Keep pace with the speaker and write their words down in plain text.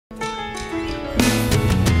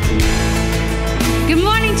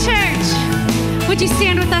you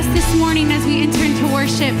stand with us this morning as we enter into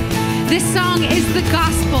worship? This song is the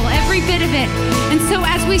gospel, every bit of it. And so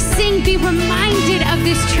as we sing, be reminded of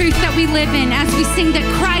this truth that we live in. As we sing that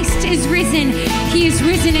Christ is risen, he is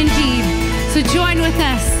risen indeed. So join with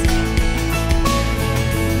us.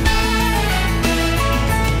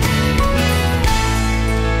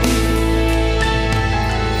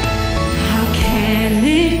 How can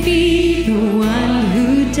it be the one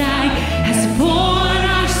who died has borne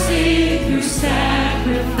our sin through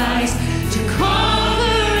sacrifice to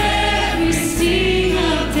conquer every sting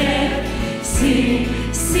of death?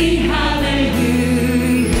 Sing, sing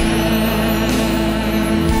hallelujah.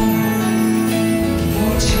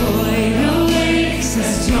 For joy awakes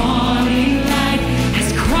us dawning light as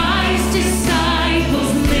Christ's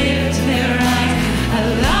disciples lift their eyes.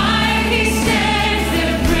 Alive he stands,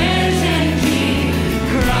 their friend and King.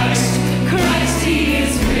 Christ, Christ, he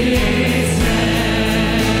is risen.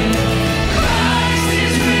 Christ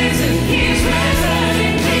is risen, he is risen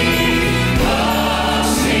indeed. Oh,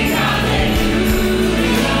 sing hallelujah.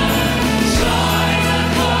 Join the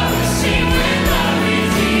chorus, sing with the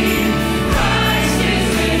redeemed. Christ is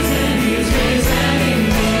risen, he is risen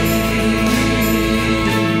indeed.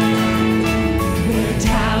 Where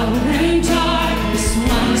doubt and darkness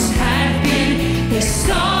once had been, they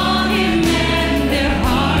saw him and their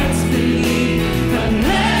hearts believed. But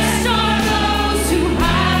blessed are those who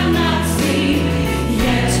have not seen,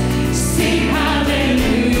 yet sing hallelujah.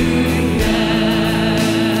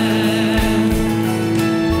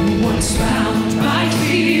 Once bound by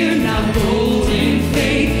fear, now bold in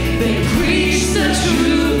faith, they preach the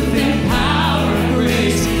truth in power and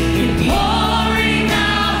grace. In pouring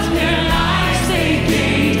out their lives they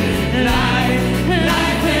gained life,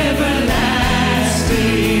 life everlasting.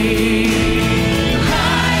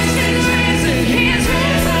 Christ is risen, he is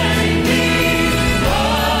risen indeed.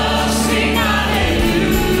 Oh, sing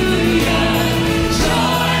hallelujah.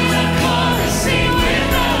 Join the chorus, sing with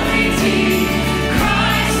the redeemed.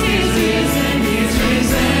 Christ is risen, he is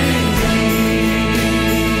risen indeed.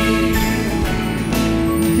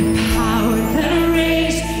 The power that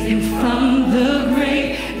raised him from the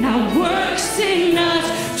grave now works in us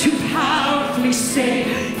to powerfully save.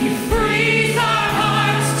 He frees our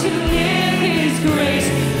hearts to live his grace.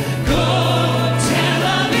 Go tell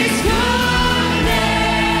of his goodness.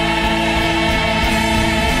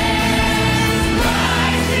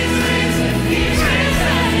 Christ is risen, he is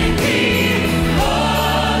risen indeed.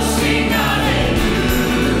 Oh, sing hallelujah.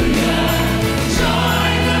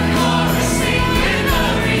 Join the chorus, sing with the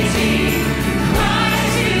redeemed.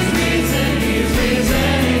 Christ is risen, he is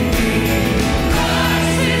risen indeed.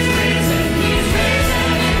 Christ is risen, he is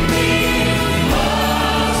risen indeed.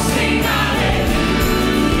 Oh, sing hallelujah.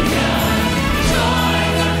 Join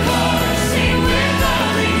the chorus, sing with the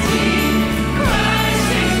redeemed. Christ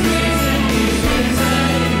is risen, he is risen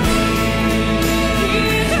indeed. He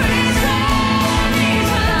is risen, he's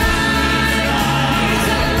alive, he's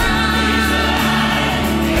alive.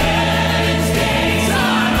 Heaven's gates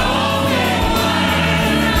are open wide.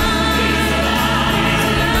 He's alive, he's alive.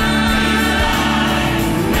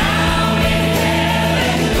 Now in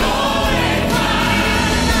heaven glorified.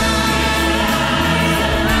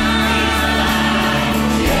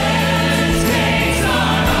 Heaven's gates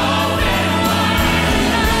are open wide.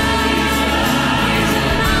 He's alive, he's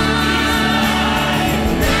alive.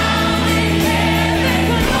 Now in heaven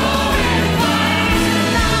glorified. He's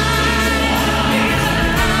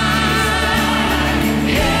alive.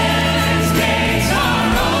 Heaven's gates are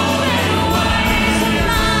open wide. He's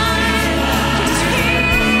alive. Just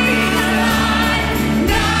he's alive.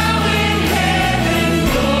 Now in heaven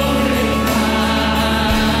glorified.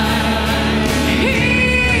 He's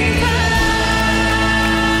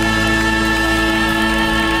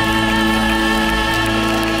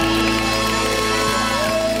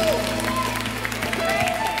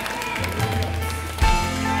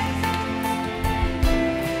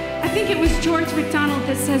I think it was George MacDonald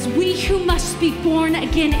that says, we who must be born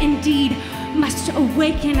again indeed must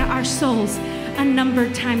awaken our souls a number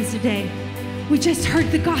of times a day. We just heard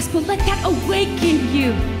the gospel. Let that awaken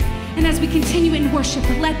you. And as we continue in worship,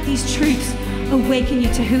 let these truths awaken you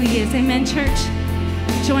to who he is. Amen, church?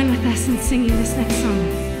 Join with us in singing this next song.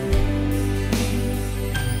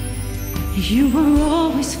 You are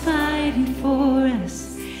always fighting for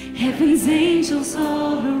us, heaven's angels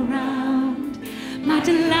all around. My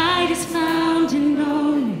delight is found in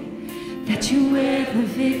knowing that you wear the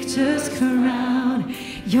victor's crown.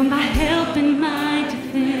 You're my help and my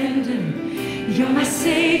defender. You're my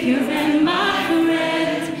savior and my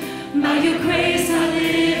friend. By your grace I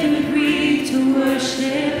live and breathe to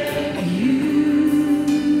worship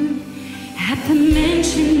you. At the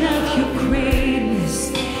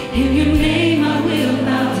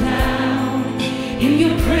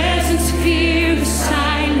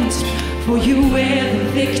for you wear the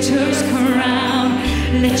victor's crown.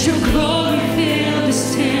 Let your glory fill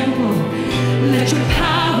this temple. Let your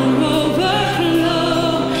power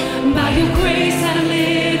overflow. By your grace I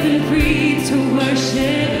live and breathe to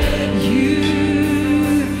worship you.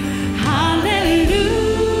 Hallelujah.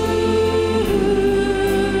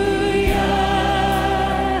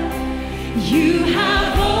 You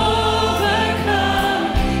have overcome.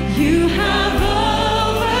 You have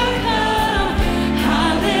overcome.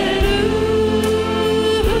 Hallelujah.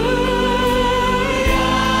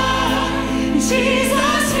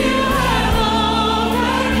 Jesus, you have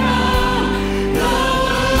overcome the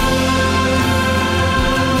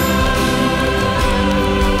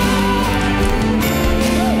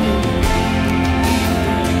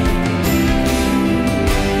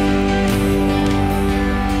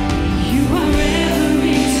You are ever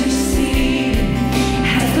interceding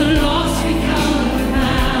as the lost become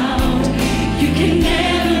found. You can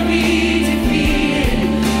never be defeated,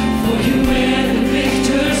 for you wear the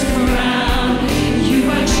victor's crown. You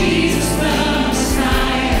are Jesus the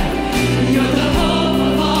Messiah. You're the hope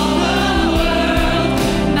of all the world.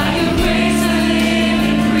 By your grace I live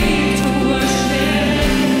and breathe to worship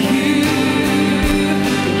you.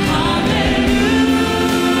 Hallelujah.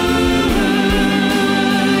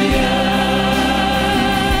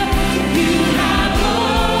 You have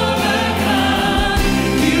overcome.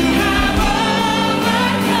 You have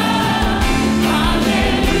overcome.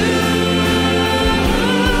 Hallelujah.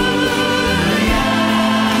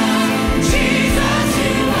 Jesus,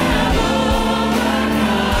 you have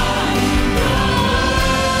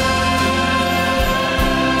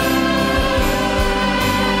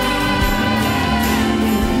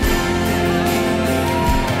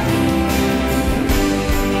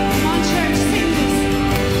Come on, church, sing this.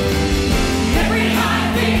 Every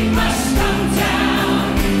high thing must come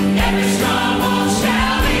down. Every stronghold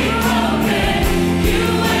shall be broken. You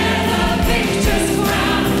wear the victor's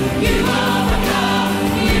crown. You overcome.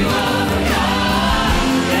 You overcome.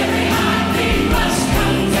 Every high thing must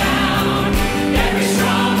come down. Every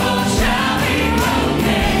stronghold shall be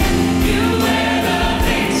broken. You wear the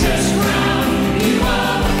victor's crown. You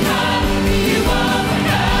overcome. You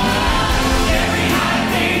overcome. Every high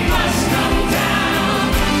thing must come down.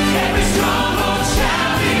 Every stronghold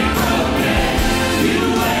shall be broken. You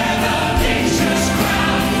wear the victor's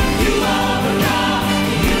crown. You overcome.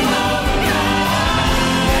 You overcome.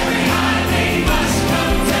 Every high thing must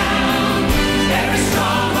come down. Every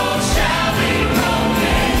stronghold shall be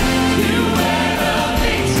broken. You wear the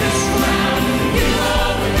victor's crown. You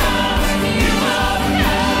overcome. You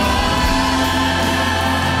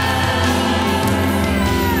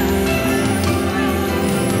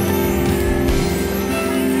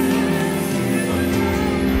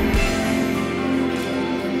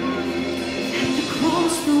At the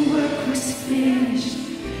cross the work was finished.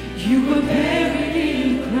 You were buried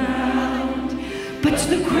in the ground, but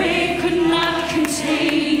the grave could not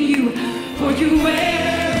contain you, for you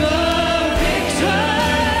wear the victor.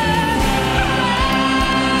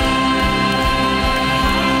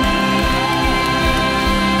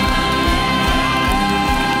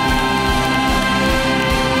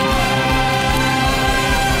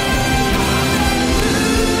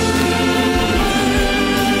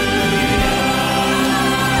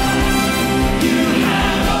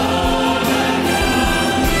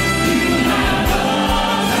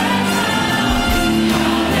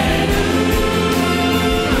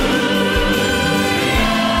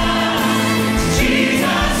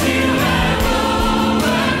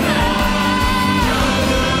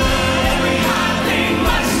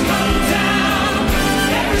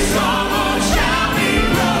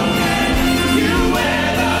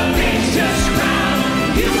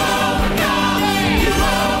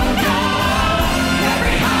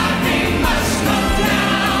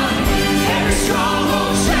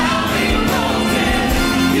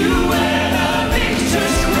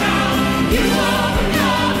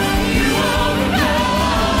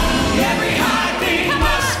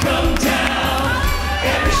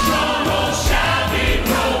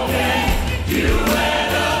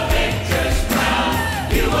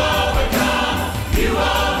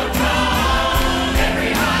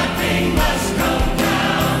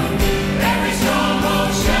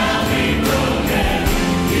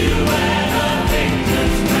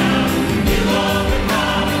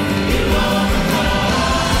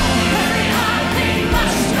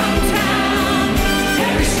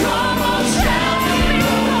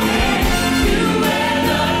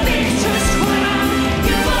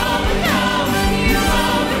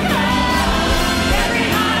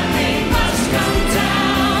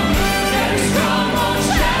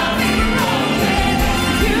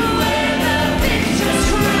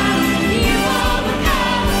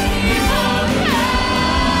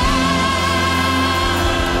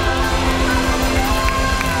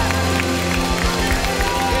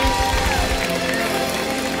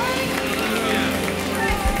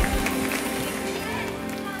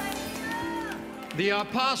 The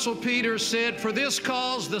Apostle Peter said, "For this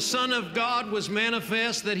cause the Son of God was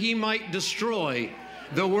manifest, that he might destroy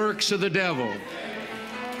the works of the devil."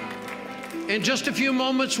 In just a few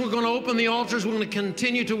moments, we're going to open the altars. We're going to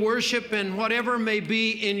continue to worship, and whatever may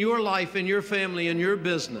be in your life, in your family, in your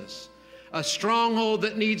business, a stronghold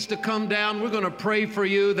that needs to come down, we're going to pray for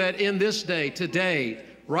you that in this day, today,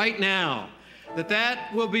 right now,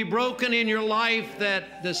 that will be broken in your life,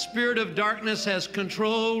 that the spirit of darkness has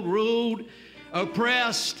controlled, ruled,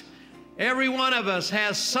 oppressed. Every one of us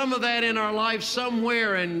has some of that in our life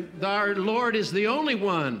somewhere, and our Lord is the only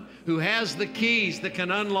one who has the keys that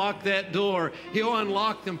can unlock that door. He'll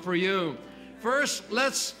unlock them for you. First,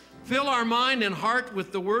 let's fill our mind and heart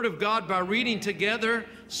with the Word of God by reading together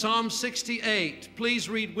Psalm 68. Please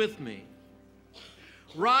read with me.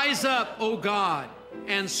 Rise up, O God,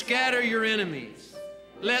 and scatter your enemies.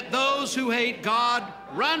 Let those who hate God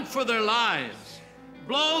run for their lives.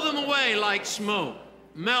 Blow them away like smoke.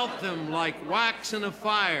 Melt them like wax in a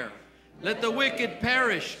fire. Let the wicked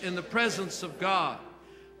perish in the presence of God.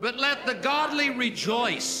 But let the godly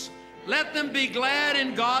rejoice. Let them be glad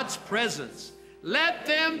in God's presence. Let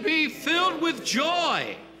them be filled with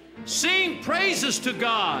joy. Sing praises to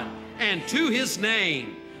God and to his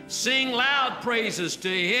name. Sing loud praises to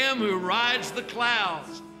him who rides the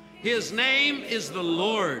clouds. His name is the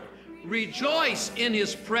Lord. Rejoice in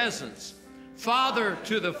his presence. Father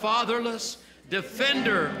to the fatherless,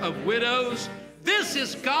 defender of widows. This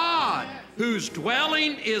is God, whose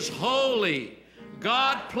dwelling is holy.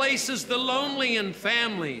 God places the lonely in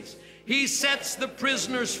families. He sets the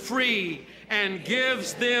prisoners free and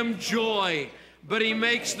gives them joy. But he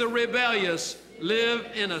makes the rebellious live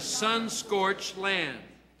in a sun-scorched land.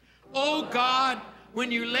 O God,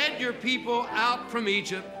 when you led your people out from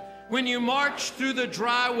Egypt, when you marched through the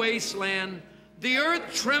dry wasteland, the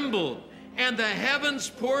earth trembled and the heavens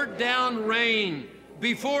poured down rain.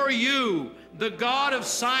 Before you, the God of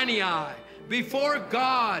Sinai, before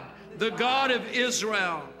God, the God of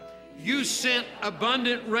Israel, you sent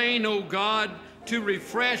abundant rain, O God, to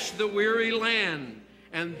refresh the weary land.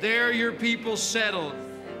 And there your people settled.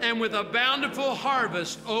 And with a bountiful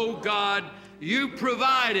harvest, O God, you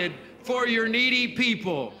provided for your needy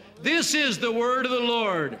people. This is the word of the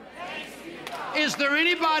Lord. Is there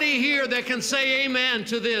anybody here that can say amen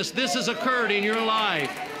to this? This has occurred in your life.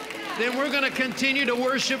 Then we're going to continue to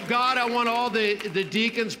worship God. I want all the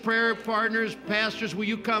deacons, prayer partners, pastors, will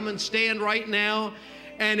you come and stand right now?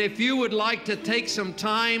 And if you would like to take some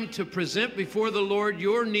time to present before the Lord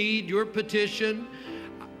your need, your petition,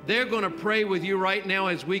 they're going to pray with you right now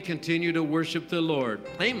as we continue to worship the Lord.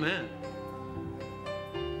 Amen.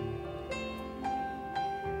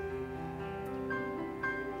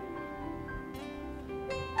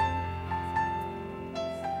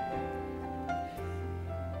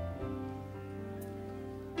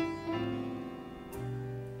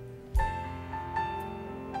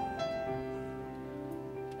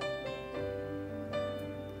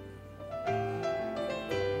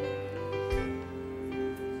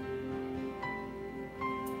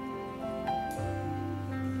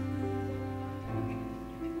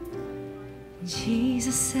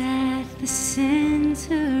 Jesus at the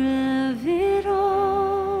center of it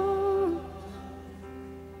all.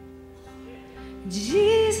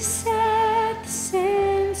 Jesus at the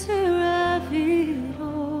center of it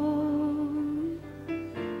all.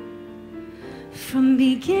 From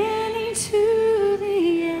beginning to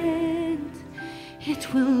the end,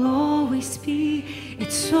 it will always be,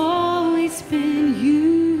 it's always been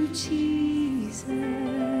you, Jesus.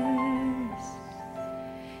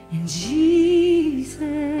 And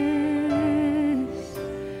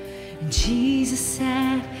Jesus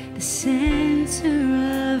at the center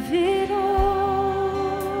of it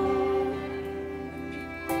all.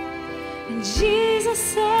 And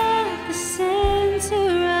Jesus at the center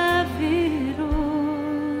of it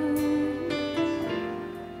all.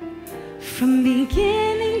 From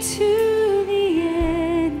beginning to the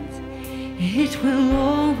end, it will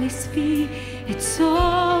always be, it's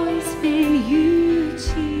always been you,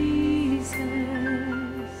 Jesus.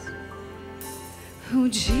 Oh,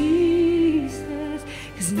 Jesus,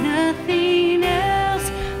 'cause nothing else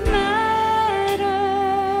matters.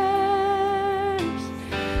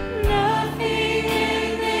 Nothing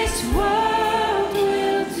in this world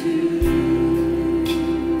will do.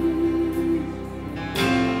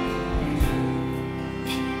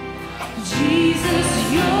 Jesus,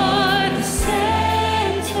 you're the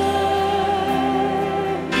center.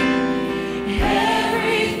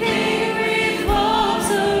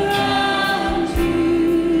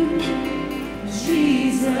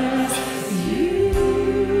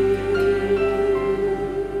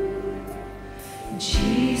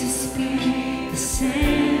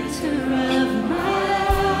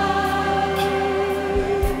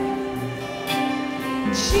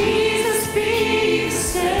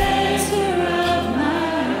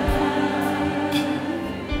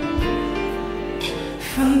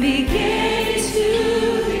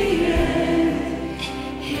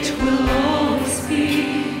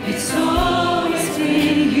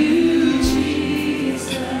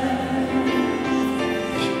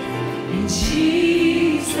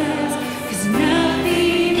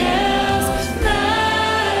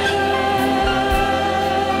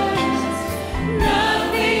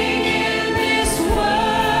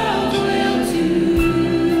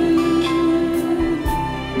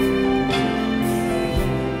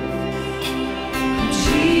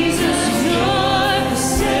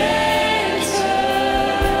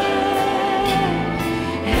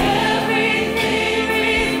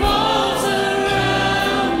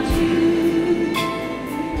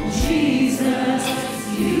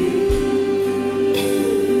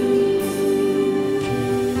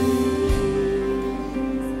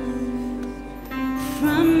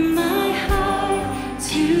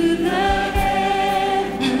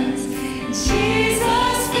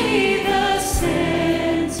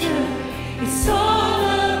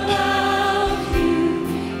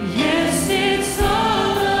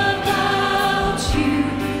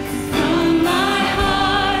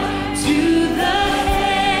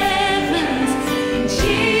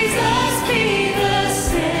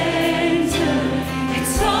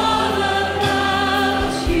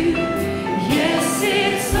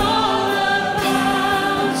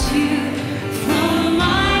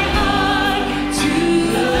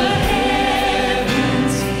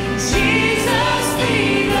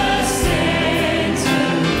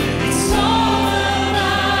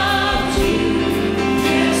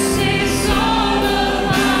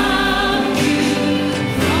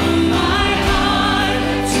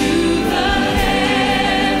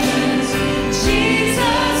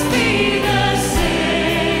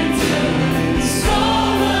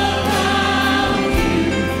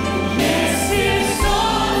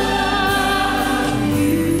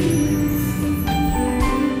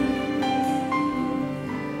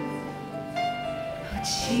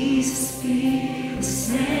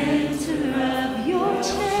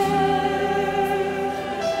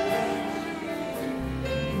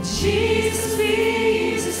 Jesus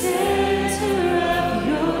be the center of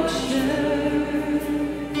your church.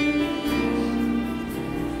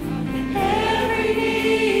 Every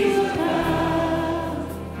knee will bow,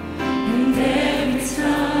 and every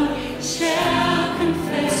tongue shall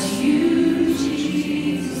confess you,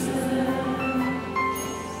 Jesus.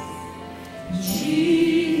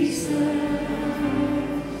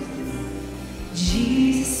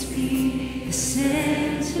 Jesus be the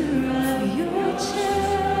center of your church.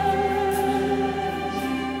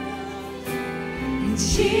 And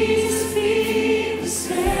Jesus be the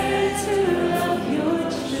center of your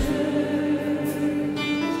church.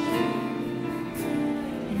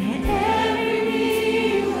 And every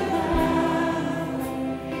knee will bow,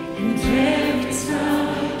 and every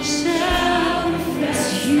tongue shall confess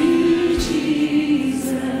you,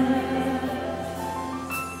 Jesus.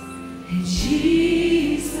 And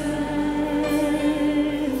Jesus,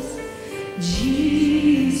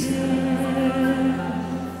 Jesus,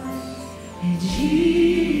 and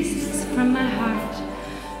Jesus, from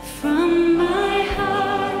my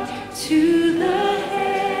heart to the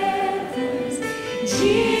heavens,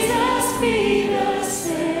 Jesus be the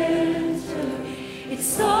center.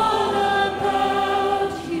 It's all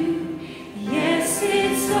about you. Yes,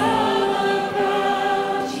 it's all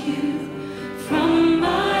about you. From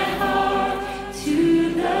my heart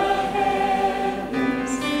to the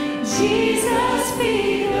heavens, Jesus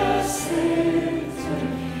be the center.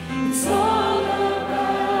 It's all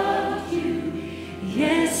about you.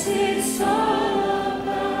 Yes, it's all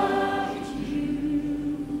about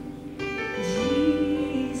you,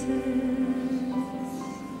 Jesus.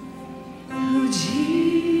 Oh,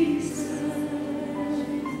 Jesus,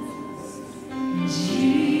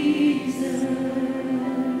 Jesus,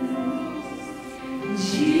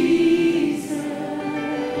 Jesus,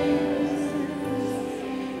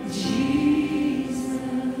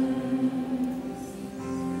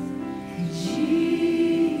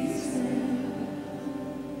 Jesus.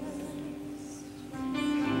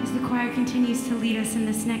 As the choir continues to lead us in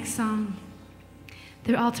this next song,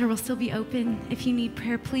 the altar will still be open. If you need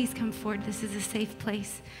prayer, please come forward. This is a safe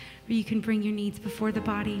place where you can bring your needs before the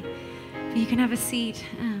body. But you can have a seat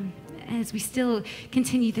as we still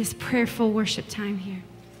continue this prayerful worship time here.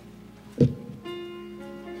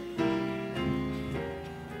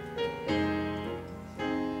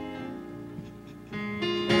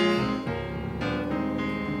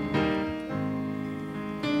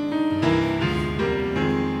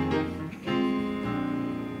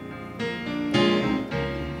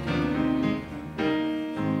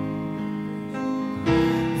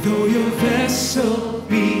 Though your vessel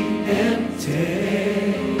be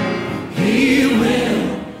empty, He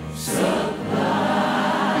will supply.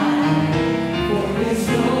 For His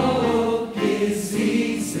yoke is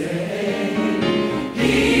easy,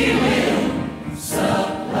 He will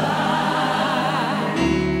supply.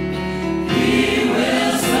 He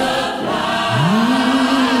will supply.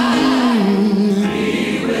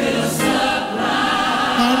 He will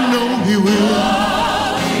supply. I know He will.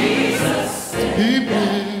 Jesus, He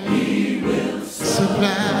will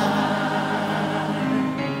supply.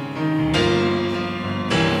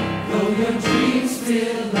 though your dreams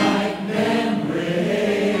feel like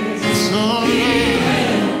memories, It's all right.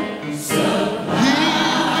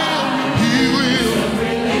 He will.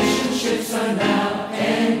 relationships are now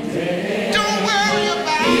ending. Don't worry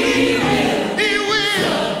about it. He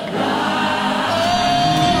will.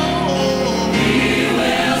 Oh, He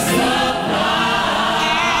will supply.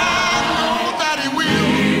 I know that He will.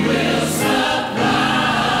 He will supply.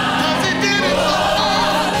 'Cause He did it for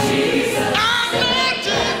us. Jesus, I know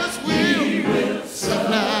Jesus will. He will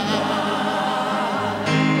Supply.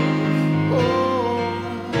 Oh,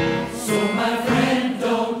 So my friend,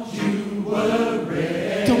 don't you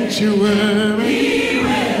worry. don't you worry. He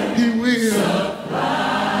will He will.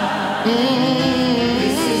 supply. Oh,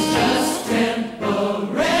 This is just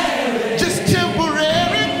temporary. just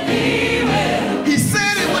temporary. He will. He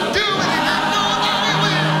said He would do it, and I know that He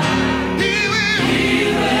will. He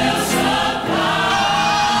will supply.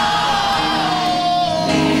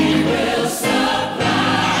 He will supply.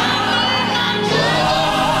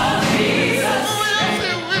 Oh, Jesus. Oh, yes,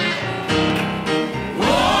 He will.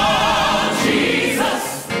 Oh, Jesus.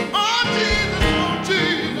 Oh, Jesus.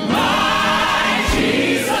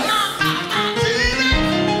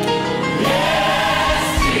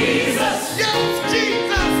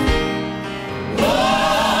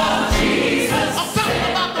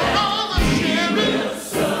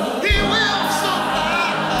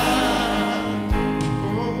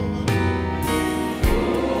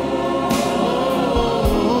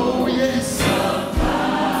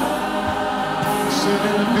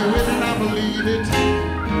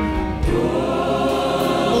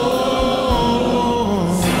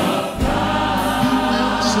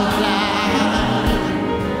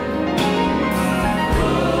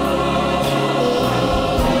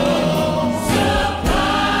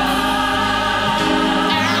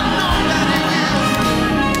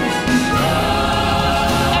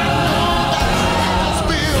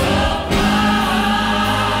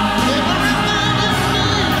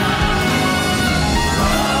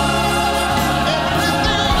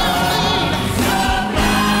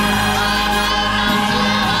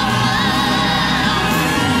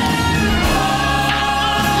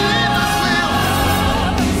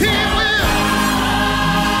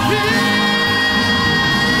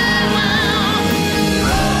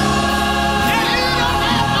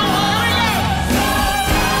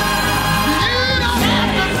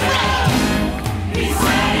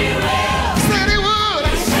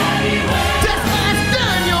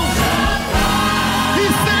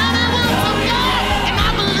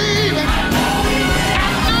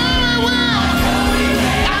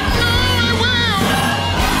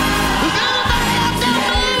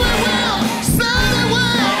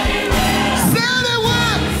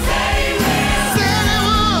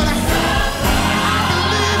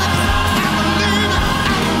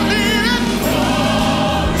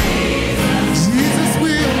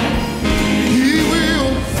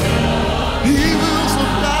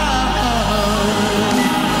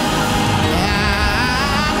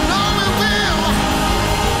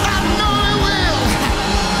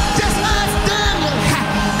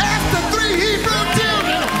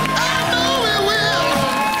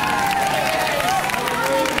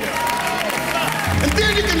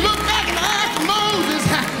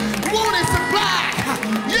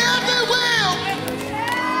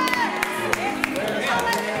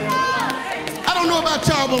 know about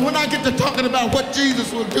y'all, but when I get to talking about what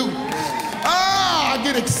Jesus will do, I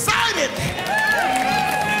get excited.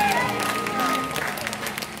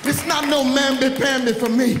 It's not no mamby-pamby for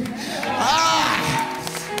me.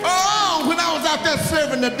 When I was out there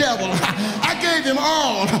serving the devil, I gave him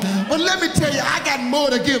all. But let me tell you, I got more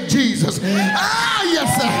to give Jesus.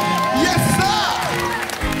 Yes, sir. Yes, sir.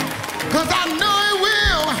 Because I know he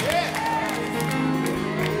will.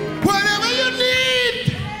 Whatever you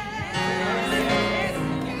need.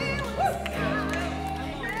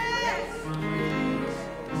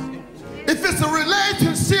 If it's a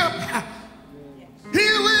relationship, he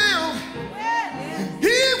will.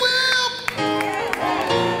 He will.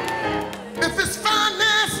 If it's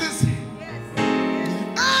finances,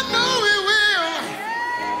 I know he will.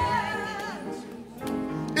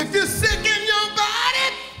 If you're sick in your body,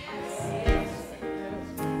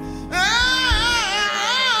 I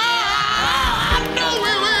know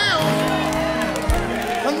he will.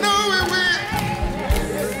 I know he will.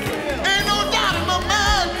 Ain't no doubt in my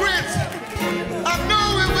mind, Prince. I know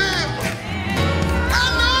he will. I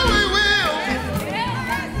know he will.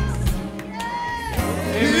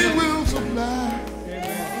 He will supply.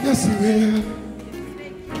 Yes, he will.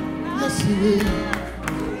 Yes, he will.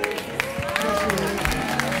 Yes, he will.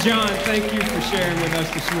 John, thank you for sharing with us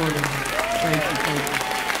this morning. Thank you, thank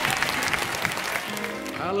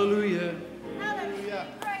you. Hallelujah.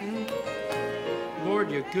 Lord,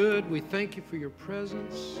 you're good. We thank you for your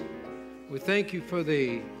presence. We thank you for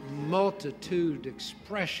the multitude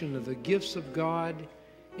expression of the gifts of God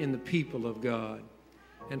in the people of God,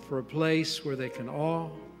 and for a place where they can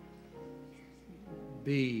all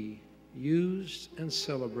be used and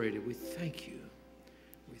celebrated. We thank you.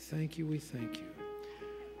 We thank you. We thank you.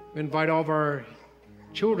 We invite all of our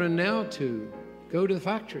children now to go to the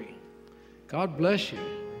factory. God bless you.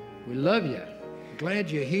 We love you.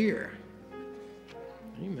 Glad you're here.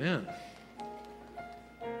 Amen.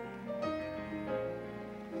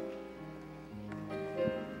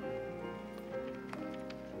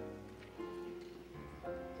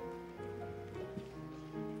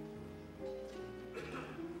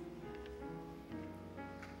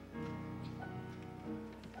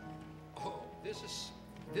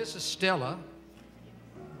 This is Stella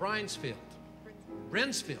Brinsfield.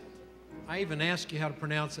 Brinsfield. I even asked you how to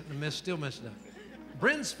pronounce it and still messed it up.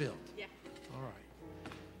 Brinsfield. Yeah. All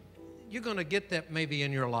right. You're going to get that maybe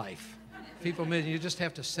in your life. People, you just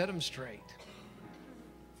have to set them straight.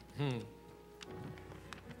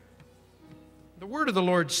 The word of the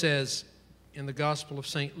Lord says in the Gospel of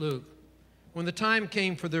St. Luke, when the time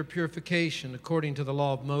came for their purification according to the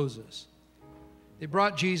law of Moses, they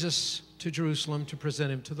brought Jesus to Jerusalem to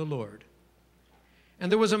present him to the Lord.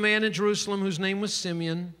 And there was a man in Jerusalem whose name was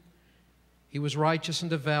Simeon. He was righteous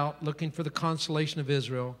and devout, looking for the consolation of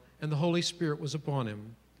Israel, and the Holy Spirit was upon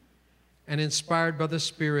him. And inspired by the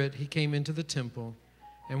Spirit, he came into the temple.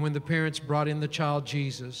 And when the parents brought in the child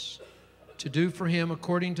Jesus to do for him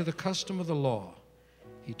according to the custom of the law,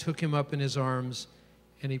 he took him up in his arms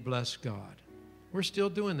and he blessed God. We're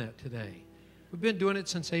still doing that today. We've been doing it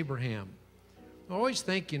since Abraham. I always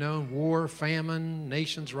think, war, famine,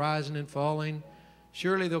 nations rising and falling.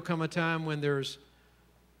 Surely there'll come a time when there's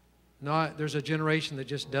a generation that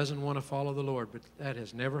just doesn't want to follow the Lord. But that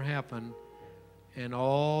has never happened in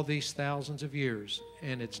all these thousands of years.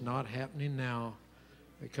 And it's not happening now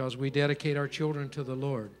because we dedicate our children to the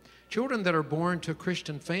Lord. Children that are born to a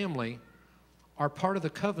Christian family are part of the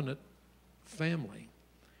covenant family.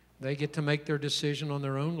 They get to make their decision on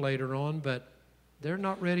their own later on, but they're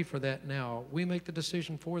not ready for that now. We make the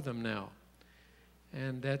decision for them now.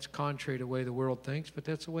 And that's contrary to the way the world thinks, but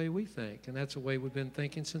that's the way we think. And that's the way we've been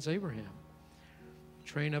thinking since Abraham.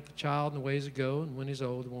 Train up a child in the ways to go, and when he's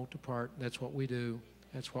old, he won't depart. That's what we do.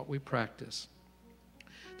 That's what we practice.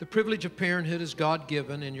 The privilege of parenthood is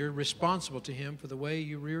God-given, and you're responsible to him for the way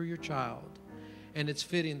you rear your child. And it's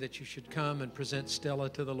fitting that you should come and present Stella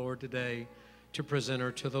to the Lord today, to present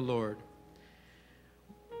her to the Lord.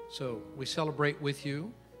 So we celebrate with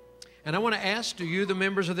you. And I want to ask, do you, the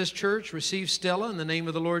members of this church, receive Stella in the name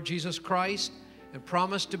of the Lord Jesus Christ and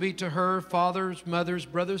promise to be to her fathers, mothers,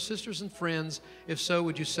 brothers, sisters, and friends? If so,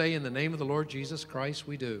 would you say, in the name of the Lord Jesus Christ,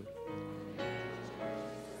 we do.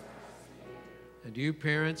 And do you,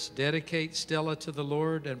 parents, dedicate Stella to the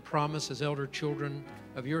Lord and promise as elder children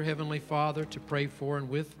of your Heavenly Father to pray for and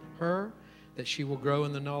with her that she will grow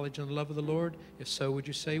in the knowledge and the love of the Lord? If so, would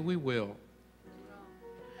you say, we will.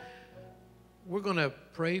 We're going to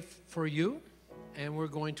pray for you, and we're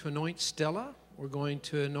going to anoint Stella. We're going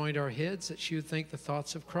to anoint our heads that she would think the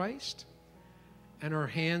thoughts of Christ, and our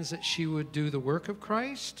hands that she would do the work of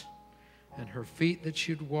Christ, and her feet that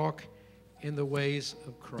she'd walk in the ways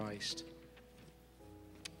of Christ.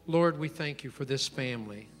 Lord, we thank you for this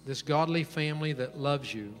family, this godly family that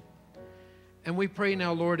loves you. And we pray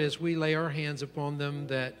now, Lord, as we lay our hands upon them,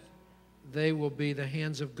 that they will be the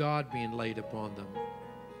hands of God being laid upon them.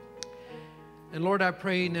 And Lord, I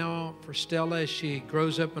pray now for Stella as she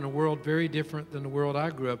grows up in a world very different than the world I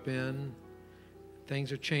grew up in.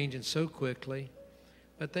 Things are changing so quickly,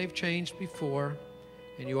 but they've changed before,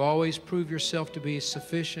 and you always prove yourself to be a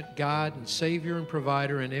sufficient God and Savior and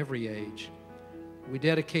provider in every age. We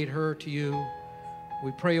dedicate her to you.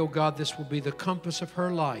 We pray, oh God, this will be the compass of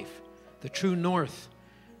her life. The true north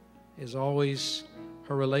is always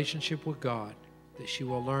her relationship with God, that she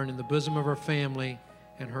will learn in the bosom of her family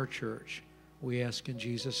and her church. We ask in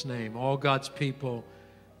Jesus' name. All God's people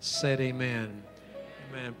said amen.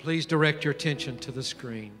 Amen. Please direct your attention to the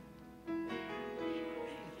screen.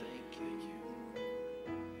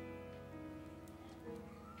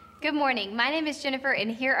 Good morning. My name is Jennifer,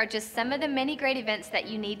 and here are just some of the many great events that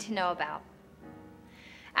you need to know about.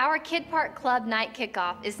 Our Kid Park Club Night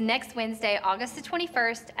Kickoff is next Wednesday, August the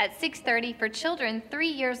 21st at 6:30 for children 3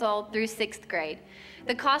 years old through 6th grade.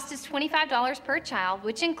 The cost is $25 per child,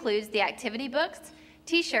 which includes the activity books,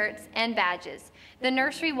 t-shirts, and badges. The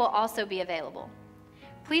nursery will also be available.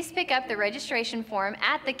 Please pick up the registration form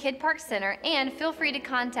at the Kid Park Center, and feel free to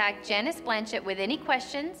contact Janice Blanchett with any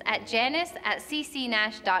questions at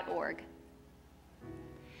janice@ccnash.org.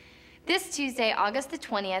 This Tuesday, August the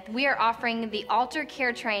 20th, we are offering the altar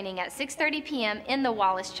care training at 6:30 p.m. in the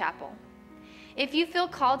Wallace Chapel. If you feel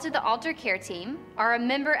called to the altar care team, are a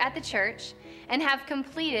member at the church, and have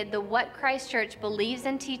completed the What Christ Church Believes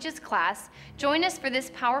and Teaches class, join us for this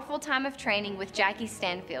powerful time of training with Jackie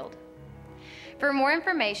Stanfield. For more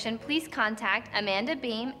information, please contact Amanda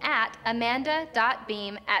Beam at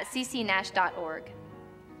amanda.beam@ccnash.org.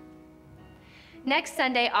 Next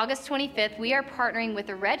Sunday, August 25th, we are partnering with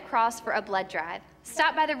the Red Cross for a blood drive.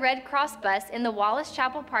 Stop by the Red Cross bus in the Wallace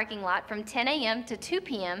Chapel parking lot from 10 a.m. to 2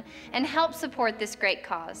 p.m. and help support this great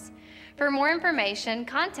cause. For more information,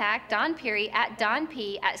 contact Don Peary at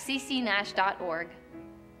donp@ccnash.org.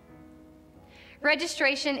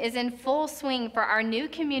 Registration is in full swing for our new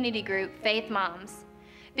community group, Faith Moms.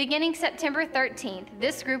 Beginning September 13th,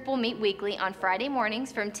 this group will meet weekly on Friday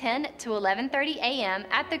mornings from 10 to 11:30 a.m.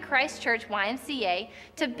 at the Christ Church YMCA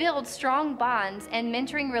to build strong bonds and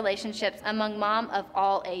mentoring relationships among moms of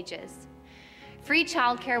all ages. Free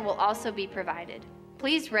childcare will also be provided.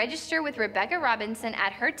 Please register with Rebecca Robinson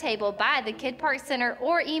at her table by the Kid Park Center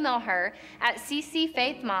or email her at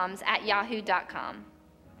ccfaithmoms@yahoo.com.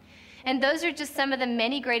 And those are just some of the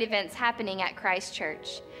many great events happening at Christ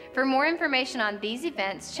Church. For more information on these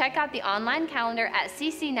events, check out the online calendar at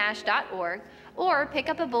ccnash.org or pick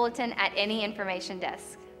up a bulletin at any information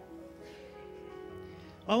desk.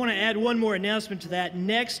 I want to add one more announcement to that.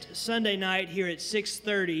 Next Sunday night here at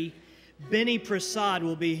 6:30, Benny Prasad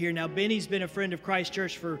will be here. Now, Benny's been a friend of Christ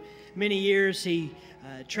Church for many years. He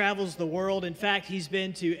travels the world. In fact, he's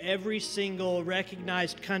been to every single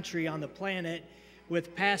recognized country on the planet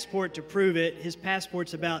with passport to prove it. His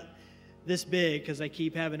passport's about this big because I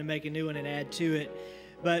keep having to make a new one and add to it.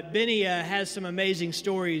 But Benny has some amazing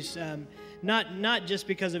stories, not just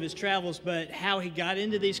because of his travels, but how he got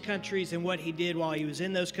into these countries and what he did while he was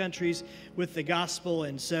in those countries with the gospel.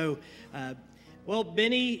 And so, well,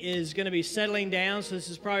 Benny is going to be settling down, so this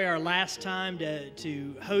is probably our last time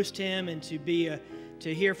to host him and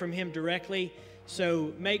to hear from him directly.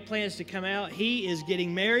 So make plans to come out. He is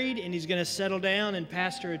getting married, and he's going to settle down and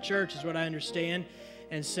pastor a church, is what I understand.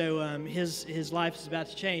 And so his life is about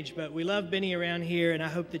to change. But we love Benny around here, and I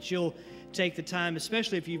hope that you'll take the time,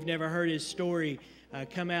 especially if you've never heard his story,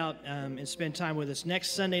 come out and spend time with us.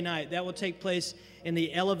 Next Sunday night, that will take place in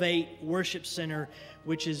the Elevate Worship Center,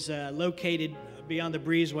 which is located beyond the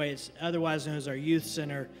Breezeway. It's otherwise known as our youth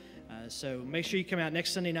center. So make sure you come out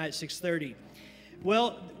next Sunday night at 6:30.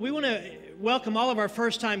 Well, we want to welcome all of our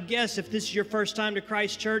first-time guests. If this is your first time to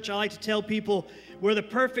Christ Church, I like to tell people we're the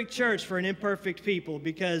perfect church for an imperfect people,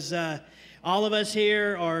 because all of us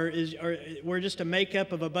here we're just a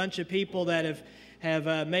makeup of a bunch of people that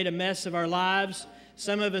have made a mess of our lives.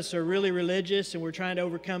 Some of us are really religious, and we're trying to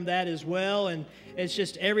overcome that as well, and it's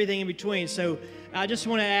just everything in between. So I just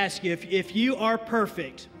want to ask you, if you are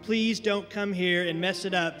perfect, please don't come here and mess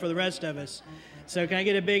it up for the rest of us. So can I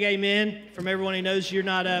get a big amen from everyone who knows you're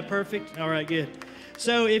not perfect? All right, good.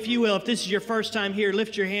 So if you will, if this is your first time here,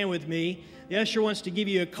 lift your hand with me. The usher wants to give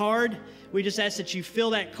you a card. We just ask that you fill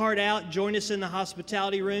that card out. Join us in the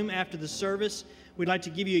hospitality room after the service. we'd like to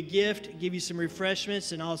give you a gift, give you some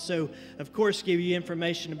refreshments, and also, of course, give you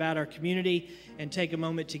information about our community and take a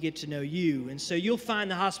moment to get to know you. And so you'll find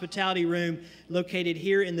the hospitality room located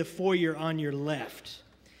here in the foyer on your left.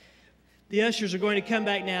 The ushers are going to come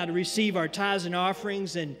back now to receive our tithes and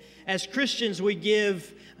offerings. And as Christians, we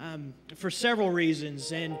give for several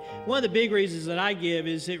reasons. And one of the big reasons that I give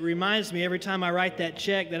is it reminds me every time I write that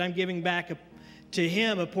check that I'm giving back to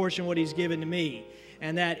Him a portion of what He's given to me.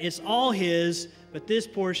 And that it's all His, but this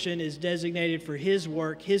portion is designated for His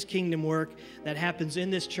work, His kingdom work that happens in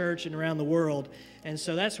this church and around the world. And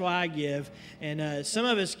so that's why I give. And some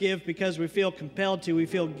of us give because we feel compelled to. We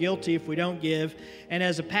feel guilty if we don't give. And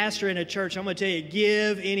as a pastor in a church, I'm going to tell you,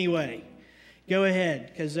 give anyway. Go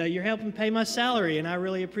ahead, because you're helping pay my salary, and I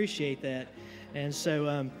really appreciate that. And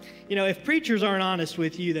so, if preachers aren't honest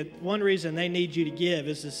with you that one reason they need you to give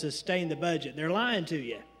is to sustain the budget, they're lying to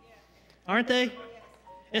you. Aren't they?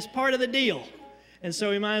 It's part of the deal. And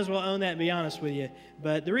so we might as well own that and be honest with you.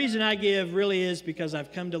 But the reason I give really is because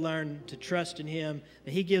I've come to learn to trust in Him,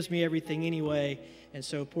 that He gives me everything anyway, and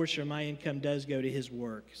so a portion of my income does go to His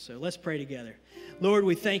work. So let's pray together. Lord,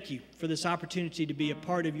 we thank You for this opportunity to be a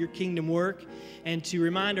part of Your kingdom work and to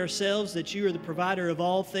remind ourselves that You are the provider of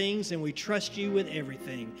all things, and we trust You with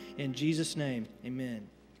everything. In Jesus' name, amen.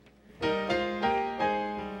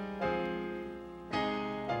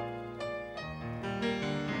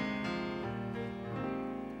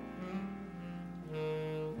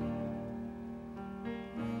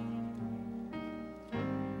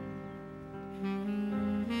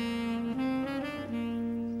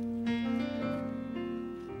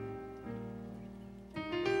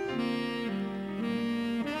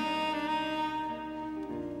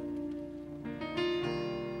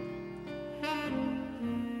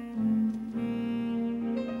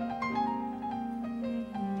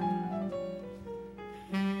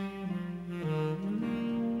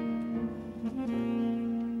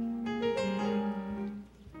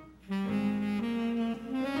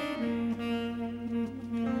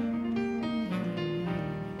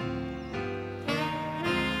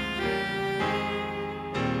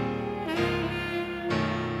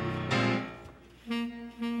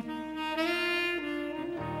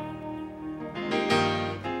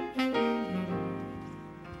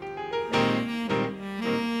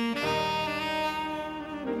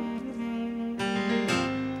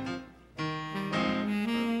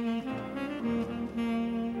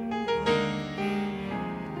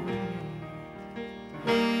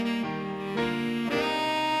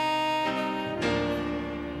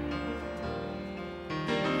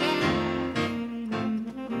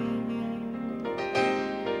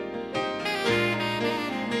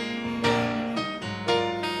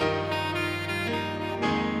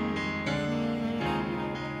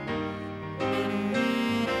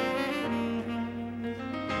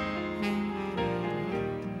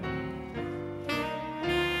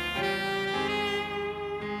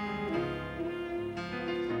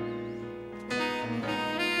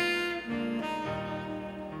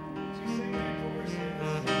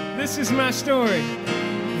 This is my story.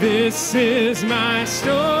 This is my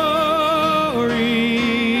story.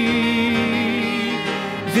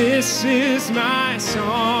 This is my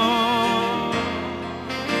song,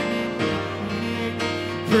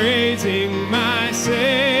 praising my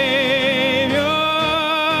Savior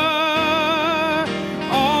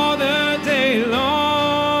all the day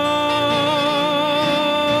long.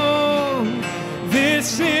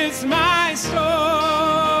 This is my story.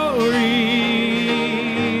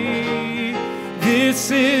 This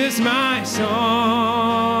is my song,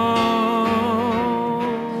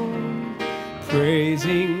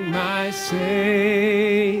 praising my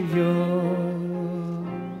Savior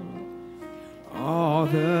all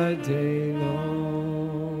the day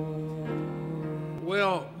long.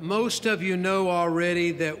 Well, most of you know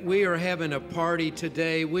already that we are having a party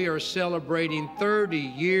today. We are celebrating 30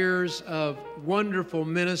 years of wonderful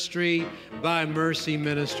ministry by Mercy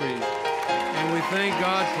Ministries. And we thank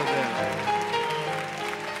God for that.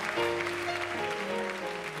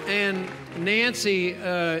 And Nancy,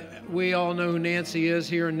 we all know who Nancy is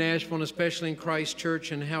here in Nashville, and especially in Christ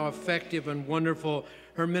Church, and how effective and wonderful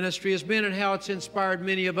her ministry has been and how it's inspired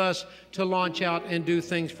many of us to launch out and do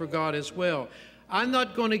things for God as well. I'm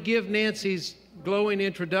not going to give Nancy's glowing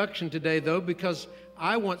introduction today, though, because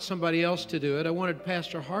I want somebody else to do it. I wanted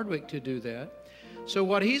Pastor Hardwick to do that. So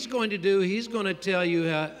what he's going to do, he's going to tell you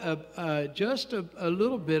just a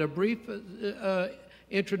little bit, a brief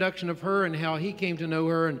introduction of her and how he came to know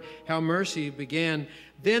her and how Mercy began.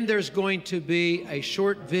 Then there's going to be a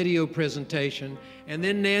short video presentation, and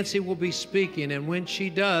then Nancy will be speaking. And when she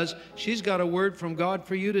does, she's got a word from God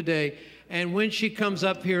for you today. And when she comes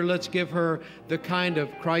up here, let's give her the kind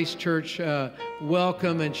of Christ Church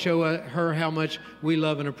welcome and show her how much we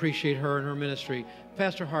love and appreciate her and her ministry.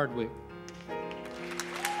 Pastor Hardwick.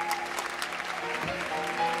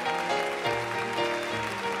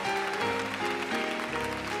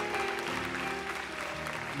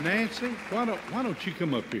 Nancy, why don't you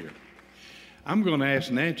come up here? I'm going to ask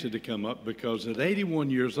Nancy to come up because at 81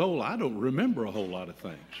 years old, I don't remember a whole lot of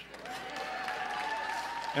things.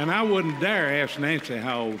 And I wouldn't dare ask Nancy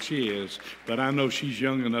how old she is, but I know she's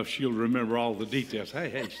young enough she'll remember all the details.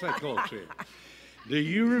 Hey, stay close here. Do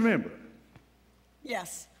you remember?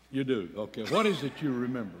 Yes. You do? Okay. What is it you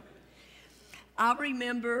remember? I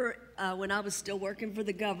remember when I was still working for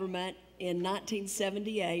the government in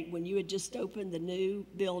 1978, when you had just opened the new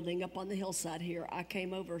building up on the hillside here. I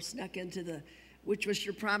came over, snuck into which was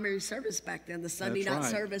your primary service back then, the Sunday night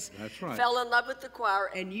service. That's right. Fell in love with the choir,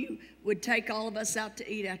 and you would take all of us out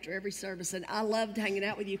to eat after every service. And I loved hanging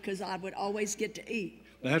out with you because I would always get to eat.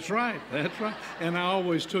 That's right. That's right. And I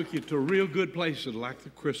always took you to real good places like the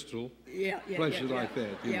Crystal. Places like that.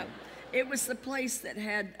 You know. It was the place that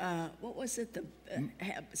had, what was it, the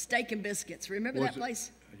steak and biscuits. Remember that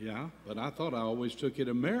place? Yeah, but I thought I always took you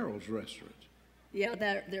to Merrill's restaurant. Yeah,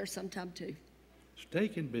 there sometime too.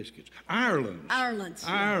 Steak and biscuits. Ireland's.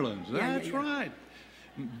 That's right.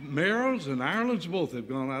 Merrill's and Ireland's both have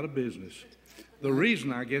gone out of business. The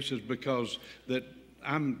reason, I guess, is because that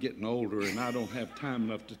I'm getting older and I don't have time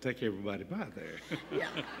enough to take everybody by there. Yeah.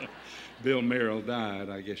 Bill Merrill died.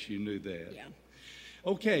 I guess you knew that. Yeah.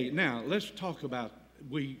 Okay, now let's talk about,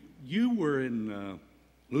 you were in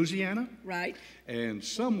Louisiana. Right. And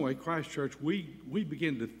some way, Christ Church, we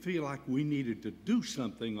began to feel like we needed to do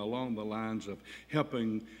something along the lines of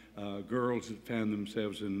helping girls that found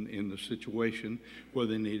themselves in the situation where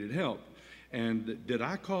they needed help. And did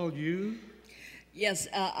I call you? Yes,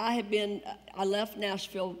 I left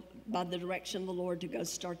Nashville by the direction of the Lord to go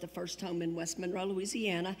start the first home in West Monroe,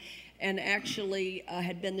 Louisiana. And actually, I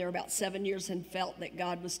had been there about 7 years and felt that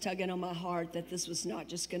God was tugging on my heart that this was not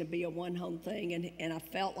just going to be a one-home thing. And I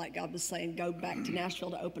felt like God was saying, go back to Nashville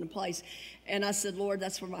to open a place. And I said, Lord,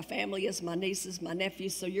 that's where my family is, my nieces, my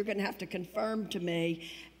nephews, so you're going to have to confirm to me.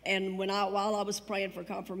 And while I was praying for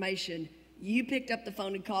confirmation, you picked up the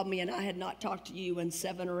phone and called me, and I had not talked to you in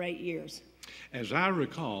 7 or 8 years. As I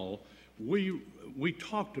recall, we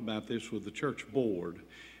talked about this with the church board,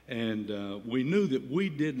 and we knew that we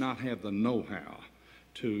did not have the know-how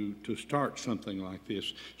to start something like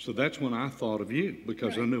this. So that's when I thought of you,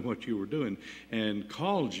 because I knew what you were doing, and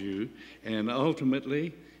called you. And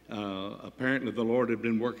ultimately, apparently the Lord had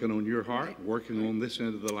been working on your heart, working on this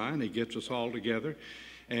end of the line. He gets us all together.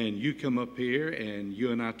 And you come up here, and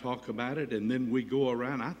you and I talk about it, and then we go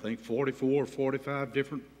around, I think, 44 or 45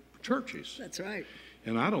 different churches. That's right.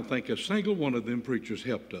 And I don't think a single one of them preachers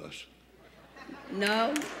helped us.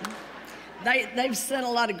 No. They've sent a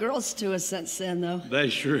lot of girls to us since then, though. They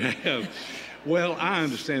sure have. Well, I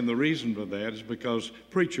understand the reason for that is because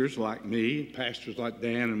preachers like me, pastors like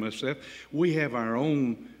Dan and myself, we have our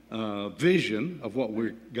own vision of what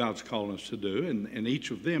God's calling us to do, and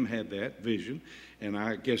each of them had that vision, and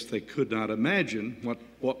I guess they could not imagine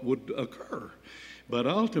what would occur. But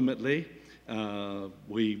ultimately,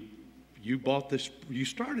 you bought this, you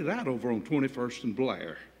started out over on 21st and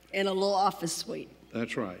Blair. In a little office suite.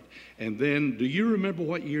 That's right. And then, do you remember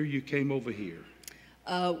what year you came over here?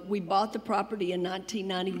 We bought the property in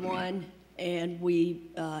 1991, and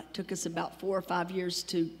we took us about 4 or 5 years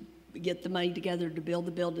to get the money together to build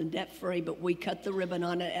the building debt-free, but we cut the ribbon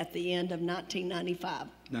on it at the end of 1995.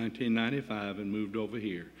 1995, and moved over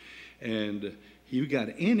here. And you got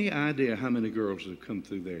any idea how many girls have come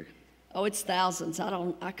through there? Oh, it's thousands.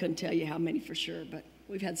 I couldn't tell you how many for sure, but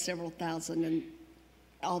we've had several thousand in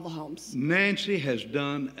all the homes. Nancy has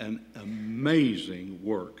done an amazing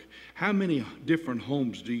work. How many different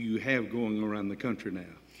homes do you have going around the country now?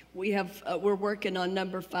 We have, we're working on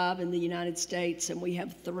number 5 in the United States, and we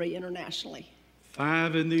have 3 internationally.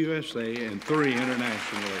 5 in the USA and 3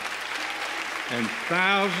 internationally. And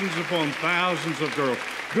thousands upon thousands of girls.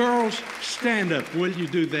 Girls, stand up. Will you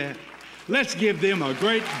do that? Let's give them a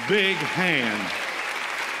great big hand.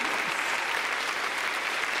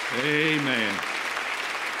 Amen.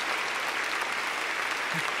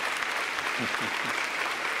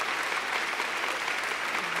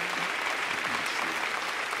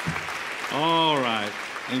 All right.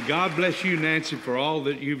 And God bless you, Nancy, for all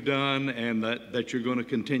that you've done and that you're going to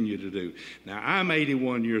continue to do. Now, I'm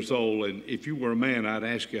 81 years old, and if you were a man, I'd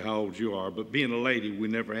ask you how old you are. But being a lady, we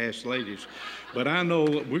never ask ladies. But I know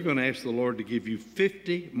we're going to ask the Lord to give you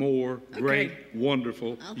 50 more great,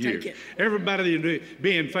 wonderful years. Take it. Everybody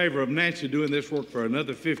be in favor of Nancy doing this work for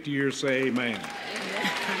another 50 years, say amen.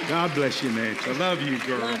 God bless you, Nancy. I love you,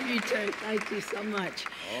 girl. Love you too. Thank you so much.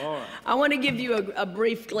 All right. I want to give you a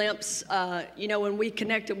brief glimpse. You know, when we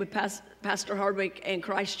connected with Pastor Hardwick and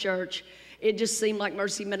Christ Church, it just seemed like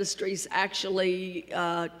Mercy Ministries actually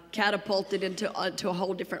catapulted into a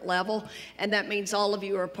whole different level, and that means all of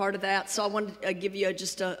you are a part of that. So I want to give you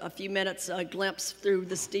just a few minutes, a glimpse through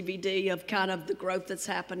this DVD of kind of the growth that's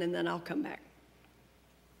happened, and then I'll come back.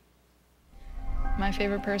 My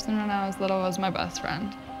favorite person when I was little was my best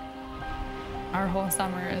friend. Our whole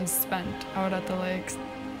summer is spent out at the lakes.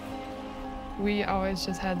 We always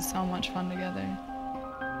just had so much fun together.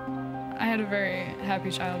 I had a very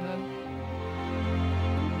happy childhood.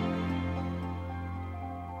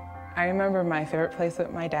 I remember my favorite place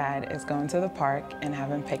with my dad is going to the park and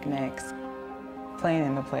having picnics, playing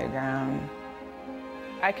in the playground.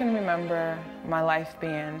 I can remember my life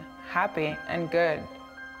being happy and good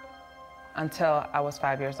until I was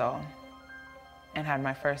 5 years old and had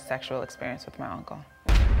my first sexual experience with my uncle.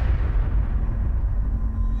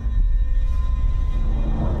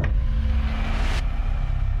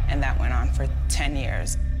 And that went on for 10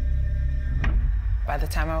 years. By the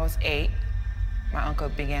time I was 8, my uncle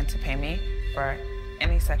began to pay me for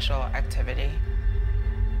any sexual activity.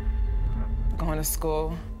 Going to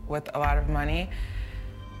school with a lot of money,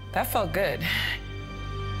 that felt good.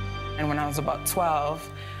 And when I was about 12,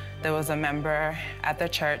 there was a member at the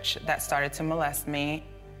church that started to molest me.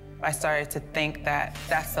 I started to think that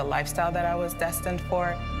that's the lifestyle that I was destined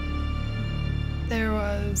for. There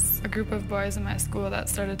was a group of boys in my school that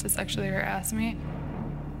started to sexually harass me.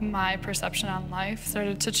 My perception on life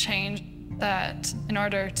started to change, that in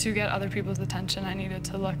order to get other people's attention, I needed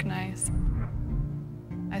to look nice.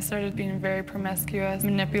 I started being very promiscuous,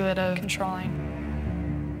 manipulative, controlling.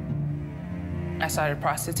 I started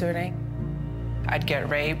prostituting. I'd get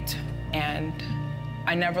raped, and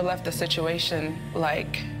I never left the situation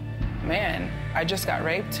like, man, I just got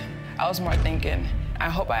raped. I was more thinking, I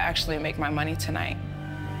hope I actually make my money tonight.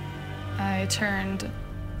 I turned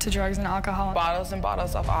to drugs and alcohol. Bottles and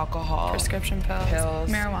bottles of alcohol. Prescription pills.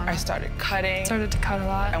 Marijuana. I started cutting. Started to cut a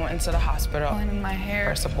lot. I went into the hospital. Pulling in my hair.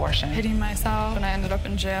 First abortion. Hitting myself, and I ended up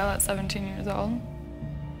in jail at 17 years old.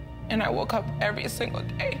 And I woke up every single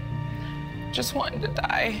day just wanting to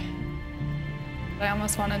die. I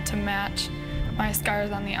almost wanted to match my scars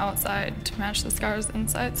on the outside to match the scars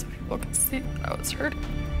inside so people could see that I was hurting.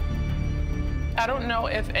 I don't know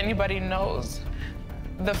if anybody knows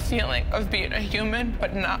the feeling of being a human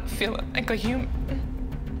but not feeling like a human.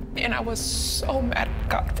 And I was so mad at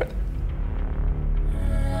God for that.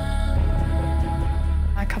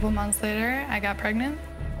 A couple months later, I got pregnant.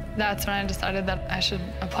 That's when I decided that I should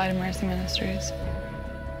apply to Mercy Ministries.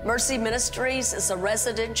 Mercy Ministries is a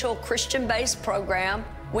residential Christian-based program.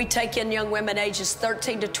 We take in young women ages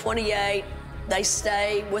 13 to 28. They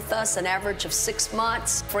stay with us an average of 6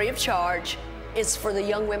 months, free of charge. It's for the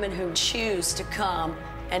young women who choose to come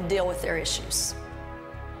and deal with their issues.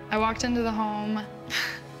 I walked into the home,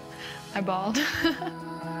 I bawled.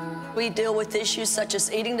 We deal with issues such as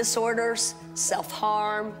eating disorders,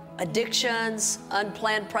 self-harm, addictions,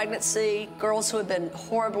 unplanned pregnancy, girls who have been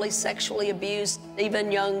horribly sexually abused,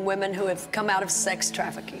 even young women who have come out of sex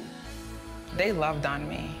trafficking. They loved on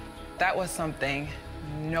me. That was something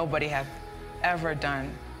nobody had ever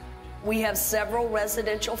done. We have several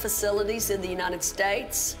residential facilities in the United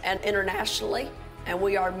States and internationally, and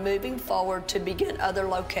we are moving forward to begin other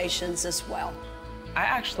locations as well. I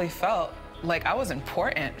actually felt like I was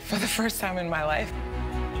important for the first time in my life.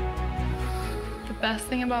 The best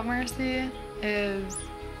thing about Mercy is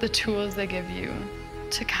the tools they give you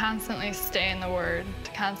to constantly stay in the Word,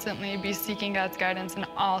 to constantly be seeking God's guidance in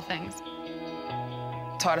all things.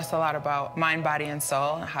 Taught us a lot about mind, body, and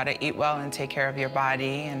soul, how to eat well and take care of your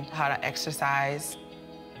body, and how to exercise.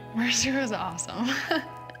 Mercy was awesome.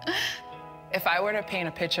 If I were to paint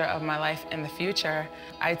a picture of my life in the future,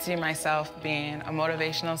 I'd see myself being a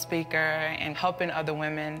motivational speaker and helping other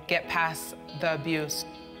women get past the abuse.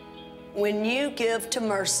 When you give to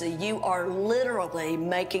Mercy, you are literally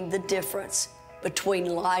making the difference between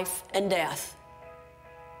life and death.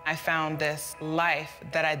 I found this life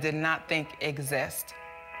that I did not think existed.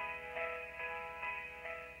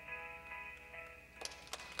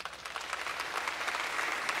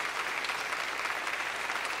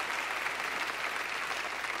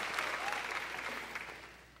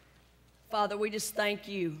 Father, we just thank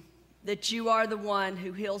you that you are the one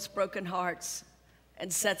who heals broken hearts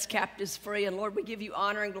and sets captives free. And Lord, we give you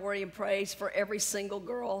honor and glory and praise for every single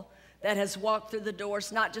girl that has walked through the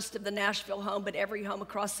doors, not just of the Nashville home, but every home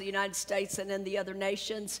across the United States and in the other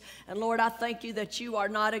nations. And Lord, I thank you that you are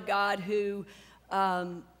not a God who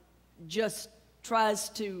just tries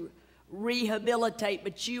to rehabilitate,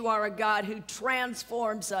 but you are a God who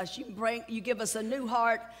transforms us. You give us a new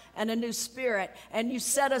heart and a new spirit, and you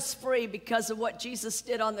set us free because of what Jesus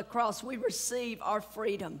did on the cross. We receive our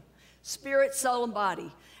freedom, spirit, soul, and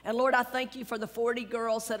body. And Lord, I thank you for the 40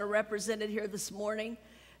 girls that are represented here this morning.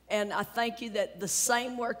 And I thank you that the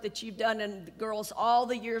same work that you've done in the girls all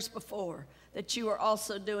the years before, that you are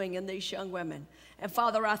also doing in these young women. And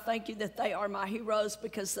Father, I thank you that they are my heroes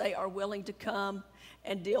because they are willing to come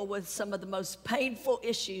and deal with some of the most painful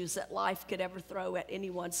issues that life could ever throw at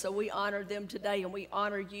anyone. So we honor them today, and we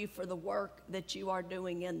honor you for the work that you are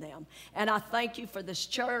doing in them. And I thank you for this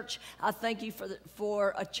church. I thank you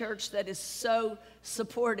for a church that is so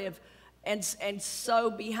supportive and so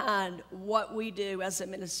behind what we do as a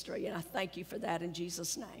ministry. And I thank you for that in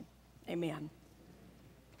Jesus' name. Amen.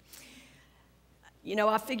 You know,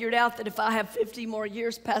 I figured out that if I have 50 more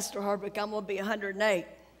years, Pastor Hardwick, I'm going to be 108.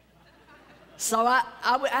 So I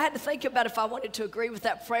had to think about if I wanted to agree with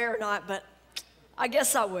that prayer or not, but I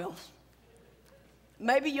guess I will.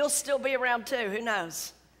 Maybe you'll still be around too. Who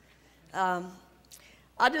knows? I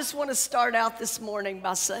just want to start out this morning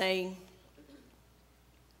by saying,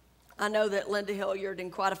 I know that Linda Hilliard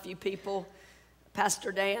and quite a few people,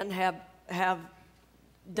 Pastor Dan, have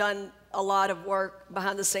done a lot of work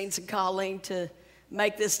behind the scenes in Colleen to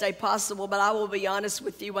make this day possible. But I will be honest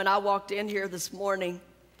with you, when I walked in here this morning,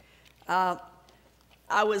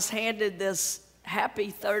 I was handed this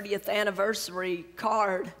happy 30th anniversary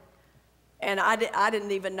card, and I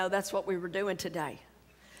didn't even know that's what we were doing today.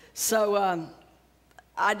 So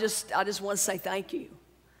I just want to say thank you.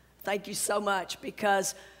 Thank you so much,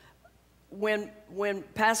 because when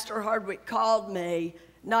Pastor Hardwick called me,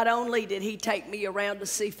 not only did he take me around to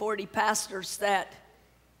see 40 pastors that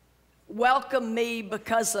welcomed me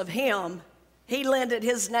because of him, he lended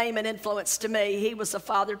his name and influence to me. He was a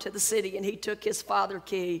father to the city, and he took his father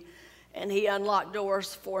key, and he unlocked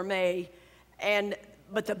doors for me.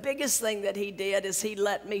 But the biggest thing that he did is he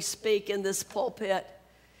let me speak in this pulpit,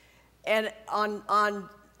 and on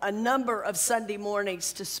a number of Sunday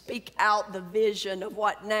mornings, to speak out the vision of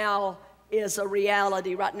what now is a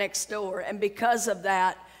reality right next door. And because of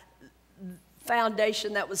that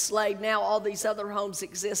foundation that was laid, now all these other homes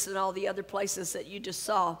exist in all the other places that you just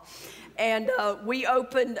saw. And we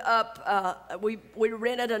opened up, we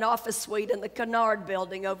rented an office suite in the Kennard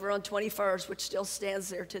building over on 21st, which still stands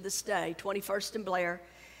there to this day, 21st and Blair.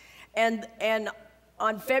 And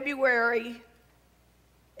on February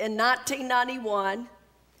in 1991,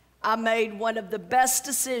 I made one of the best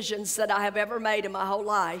decisions that I have ever made in my whole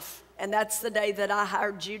life. And that's the day that I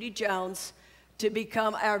hired Judy Jones to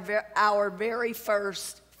become our very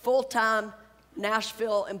first full-time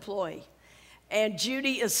Nashville employee. And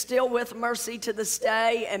Judy is still with Mercy to this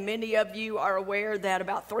day, and many of you are aware that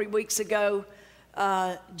about 3 weeks ago,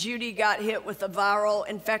 Judy got hit with a viral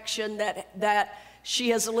infection that she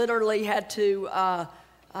has literally had to,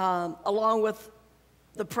 along with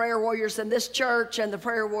the prayer warriors in this church and the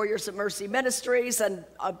prayer warriors at Mercy Ministries and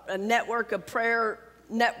a network of prayer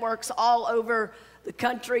networks all over the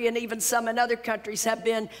country, and even some in other countries, have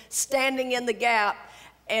been standing in the gap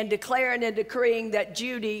and declaring and decreeing that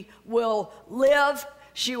Judy will live,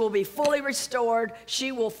 she will be fully restored,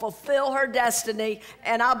 she will fulfill her destiny.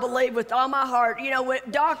 And I believe with all my heart, you know,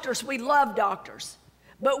 doctors, we love doctors,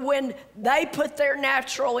 but when they put their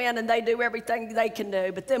natural in and they do everything they can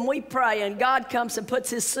do, but then we pray and God comes and puts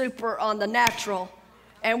his super on the natural,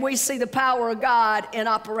 and we see the power of God in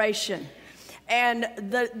operation. And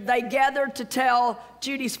they gathered to tell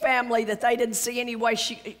Judy's family that they didn't see any way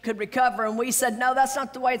she could recover. And we said, no, that's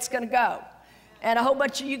not the way it's going to go. And a whole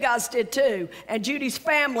bunch of you guys did too. And Judy's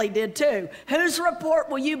family did too. Whose report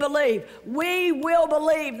will you believe? We will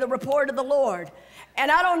believe the report of the Lord. And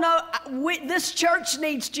I don't know, this church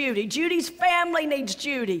needs Judy. Judy's family needs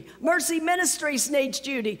Judy. Mercy Ministries needs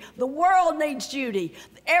Judy. The world needs Judy.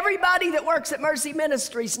 Everybody that works at Mercy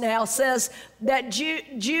Ministries now says that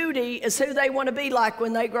Judy is who they want to be like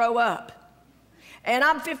when they grow up. And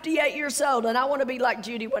I'm 58 years old, and I want to be like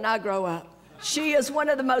Judy when I grow up. She is one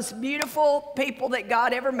of the most beautiful people that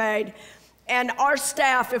God ever made. And our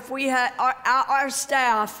staff, if we had our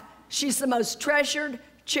staff, she's the most treasured,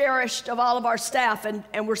 cherished of all of our staff,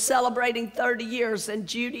 and we're celebrating 30 years, and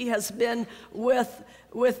Judy has been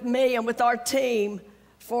with me and with our team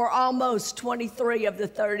for almost 23 of the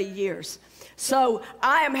 30 years. So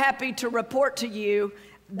I am happy to report to you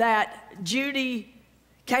that Judy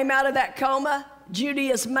came out of that coma. Judy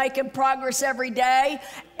is making progress every day.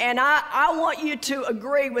 And I want you to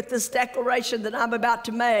agree with this declaration that I'm about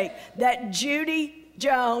to make, that Judy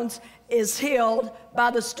Jones is healed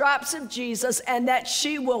by the stripes of Jesus, and that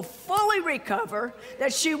she will fully recover,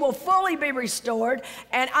 that she will fully be restored.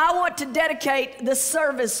 And I want to dedicate this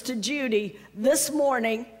service to Judy this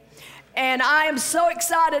morning. And I am so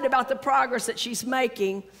excited about the progress that she's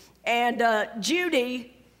making. And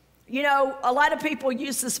Judy, you know, a lot of people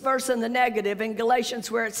use this verse in the negative in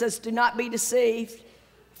Galatians where it says, do not be deceived,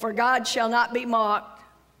 for God shall not be mocked.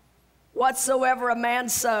 Whatsoever a man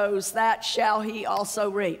sows, that shall he also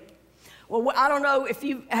reap. Well, I don't know if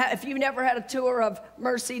you've never had a tour of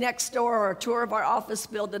Mercy Next Door or a tour of our office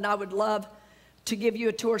building. I would love to give you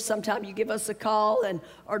a tour sometime. You give us a call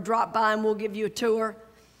or drop by and we'll give you a tour.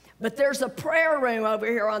 But there's a prayer room over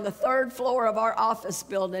here on the 3rd floor of our office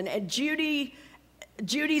building. And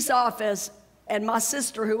Judy's office and my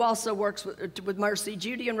sister, who also works with Mercy,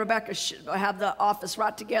 Judy and Rebecca have the office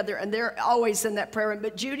right together, and they're always in that prayer room.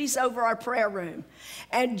 But Judy's over our prayer room.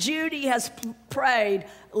 And Judy has prayed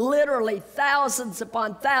literally thousands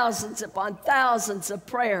upon thousands upon thousands of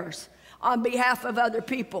prayers on behalf of other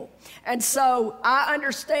people. And so I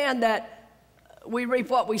understand that we reap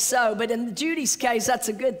what we sow, but in Judy's case, that's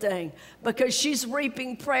a good thing, because she's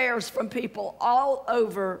reaping prayers from people all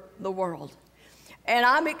over the world. And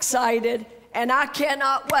I'm excited, and I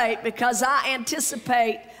cannot wait, because I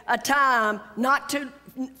anticipate a time not too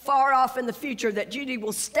far off in the future that Judy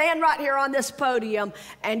will stand right here on this podium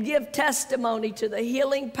and give testimony to the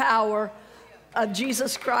healing power of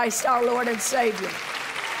Jesus Christ, our Lord and Savior.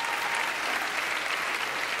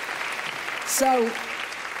 So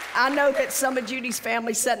I know that some of Judy's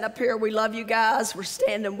family sitting up here, we love you guys. We're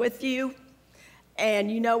standing with you.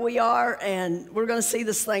 And you know we are, and we're going to see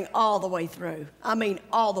this thing all the way through. I mean,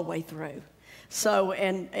 all the way through. So,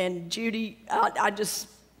 and Judy, if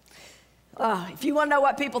you want to know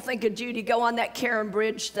what people think of Judy, go on that Karen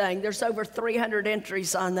Bridge thing. There's over 300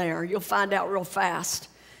 entries on there. You'll find out real fast.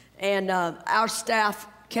 And our staff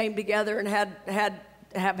came together and have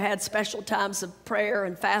had special times of prayer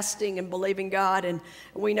and fasting and believing God, and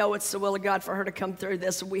we know it's the will of God for her to come through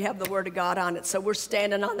this, and we have the Word of God on it. So we're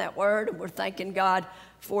standing on that Word, and we're thanking God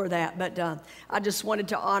for that. But I just wanted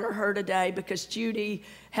to honor her today, because Judy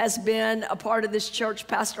has been a part of this church,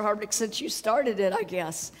 Pastor Hardwick, since you started it, I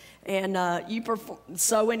guess. And you perform.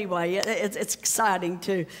 So anyway, it's exciting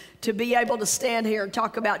to be able to stand here and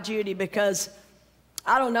talk about Judy, because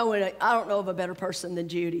I don't know of a better person than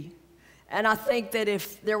Judy. And I think that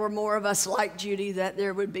if there were more of us like Judy, that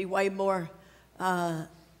there would be way more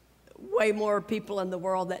people in the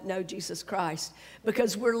world that know Jesus Christ.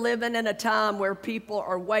 Because we're living in a time where people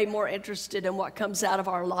are way more interested in what comes out of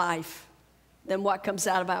our life than what comes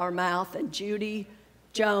out of our mouth. And Judy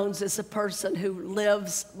Jones is a person who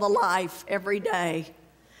lives the life every day.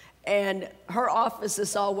 And her office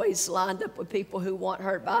is always lined up with people who want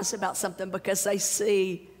her advice about something, because they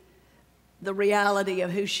see the reality of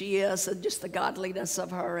who she is and just the godliness of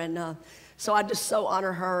her. And so I just so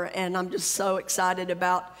honor her, and I'm just so excited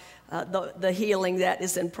about the healing that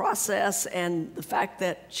is in process, and the fact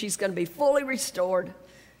that she's going to be fully restored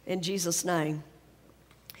in Jesus' name.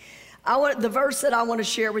 The verse that I want to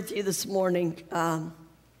share with you this morning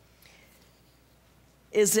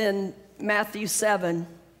is in Matthew 7.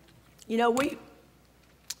 You know,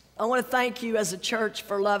 I want to thank you as a church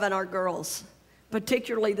for loving our girls,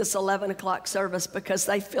 particularly this 11 o'clock service, because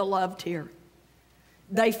they feel loved here.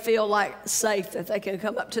 They feel like safe, that they can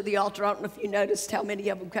come up to the altar. I don't know if you noticed how many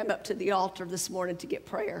of them came up to the altar this morning to get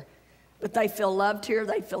prayer. But they feel loved here.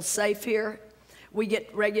 They feel safe here. We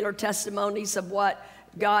get regular testimonies of what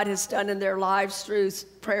God has done in their lives through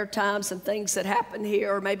prayer times and things that happen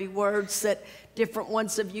here, or maybe words that different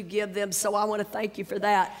ones of you give them. So I want to thank you for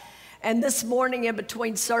that. And this morning in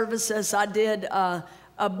between services, I did a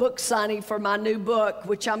book signing for my new book,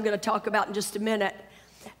 which I'm going to talk about in just a minute.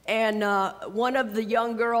 And one of the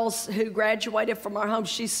young girls who graduated from our home,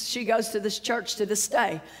 she goes to this church to this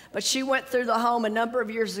day. But she went through the home a number of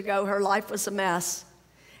years ago. Her life was a mess.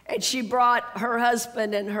 And she brought her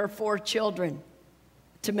husband and her 4 children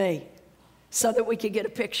to me so that we could get a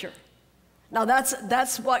picture. Now,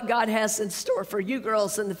 that's what God has in store for you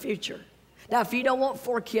girls in the future. Now, if you don't want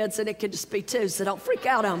 4 kids, then it could just be 2, so don't freak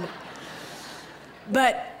out on me.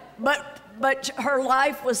 But her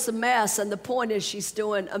life was a mess, and the point is she's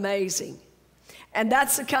doing amazing. And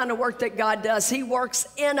that's the kind of work that God does. He works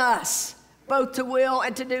in us, both to will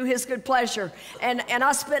and to do his good pleasure. And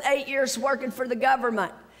I spent 8 years working for the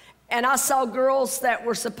government, and I saw girls that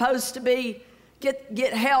were supposed to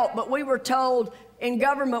get help, but we were told in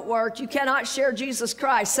government work, you cannot share Jesus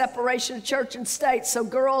Christ, separation of church and state. So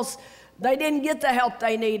girls, they didn't get the help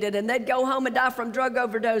they needed, and they'd go home and die from drug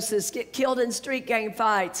overdoses, get killed in street gang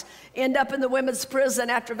fights, end up in the women's prison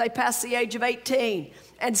after they passed the age of 18.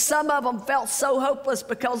 And some of them felt so hopeless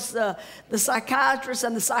because the psychiatrists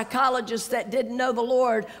and the psychologists that didn't know the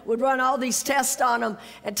Lord would run all these tests on them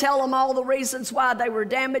and tell them all the reasons why they were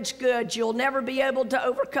damaged goods. You'll never be able to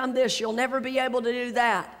overcome this. You'll never be able to do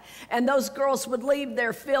that. And those girls would leave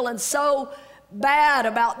there feeling so bad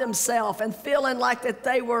about themselves and feeling like that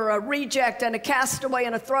they were a reject and a castaway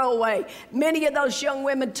and a throwaway. Many of those young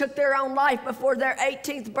women took their own life before their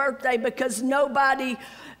 18th birthday because nobody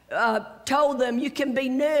told them you can be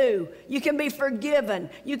new, you can be forgiven,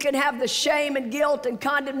 you can have the shame and guilt and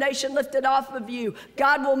condemnation lifted off of you.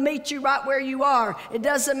 God will meet you right where you are. It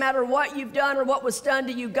doesn't matter what you've done or what was done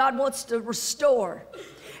to you. God wants to restore.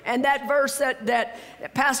 And that verse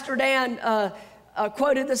that Pastor Dan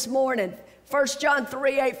quoted this morning, 1 John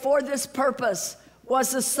 3:8, for this purpose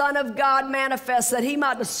was the Son of God manifest, that he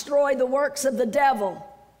might destroy the works of the devil.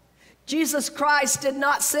 Jesus Christ did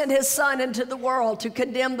not send his Son into the world to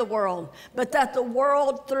condemn the world, but that the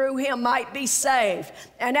world through him might be saved.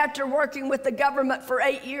 And after working with the government for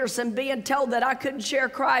 8 years and being told that I couldn't share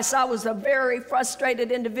Christ, I was a very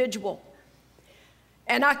frustrated individual.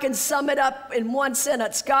 And I can sum it up in one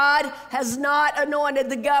sentence. God has not anointed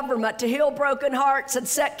the government to heal broken hearts and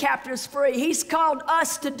set captives free. He's called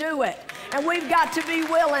us to do it. And we've got to be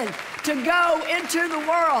willing to go into the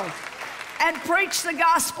world and preach the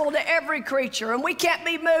gospel to every creature. And we can't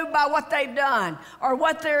be moved by what they've done or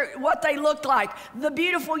what they look like. The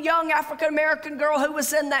beautiful young African-American girl who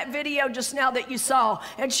was in that video just now that you saw,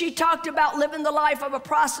 and she talked about living the life of a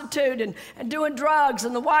prostitute and doing drugs,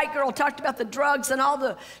 and the white girl talked about the drugs and all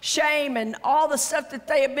the shame and all the stuff that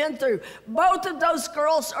they have been through. Both of those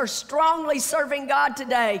girls are strongly serving God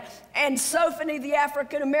today. And Sophie, the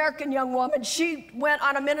African-American young woman, she went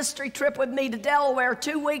on a ministry trip with me to Delaware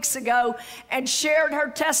 2 weeks ago and shared her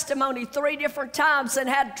testimony 3 different times and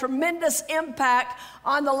had tremendous impact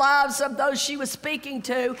on the lives of those she was speaking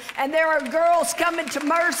to. And there are girls coming to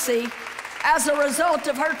Mercy as a result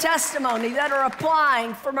of her testimony that are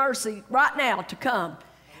applying for Mercy right now to come.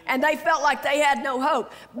 And they felt like they had no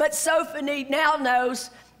hope. But Sophie now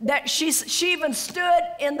knows that she even stood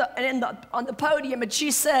on the podium and she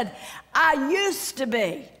said, I used to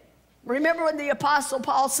be. Remember when the Apostle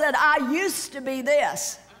Paul said, I used to be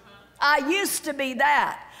this. I used to be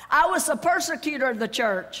that. I was a persecutor of the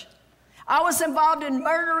church. I was involved in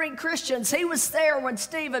murdering Christians. He was there when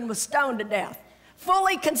Stephen was stoned to death,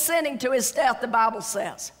 fully consenting to his death, the Bible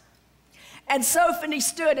says. And Sophie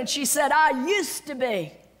stood and she said, I used to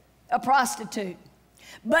be a prostitute.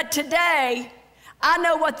 But today, I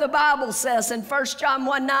know what the Bible says in 1 John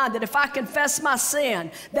 1:9, that if I confess my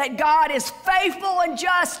sin, that God is faithful and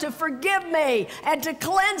just to forgive me and to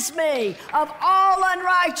cleanse me of all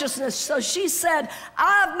unrighteousness. So she said,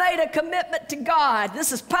 I've made a commitment to God.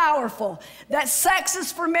 This is powerful. That sex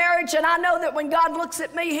is for marriage, and I know that when God looks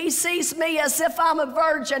at me, he sees me as if I'm a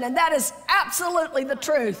virgin, and that is absolutely the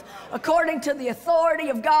truth, according to the authority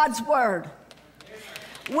of God's word.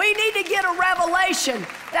 We need to get a revelation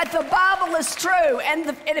that the Bible is true,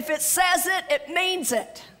 and if it says it, it means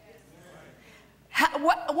it.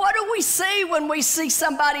 What do we see when we see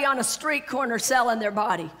somebody on a street corner selling their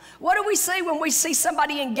body? What do we see when we see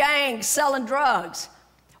somebody in gangs selling drugs?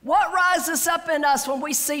 What rises up in us when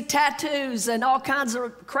we see tattoos and all kinds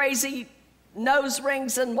of crazy nose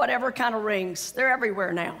rings and whatever kind of rings? They're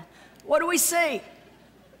everywhere now. What do we see?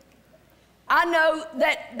 I know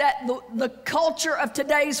that the culture of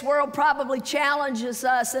today's world probably challenges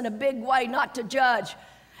us in a big way not to judge.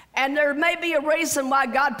 And there may be a reason why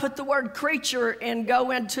God put the word creature in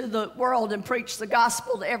go into the world and preach the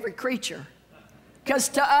gospel to every creature. Because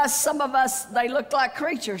to us, some of us, they look like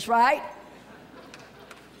creatures, right?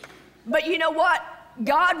 But you know what?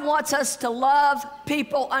 God wants us to love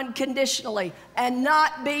people unconditionally and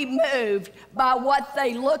not be moved by what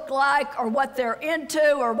they look like or what they're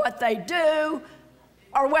into or what they do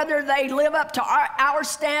or whether they live up to our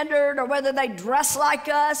standard or whether they dress like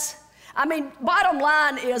us. I mean, bottom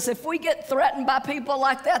line is if we get threatened by people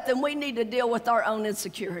like that, then we need to deal with our own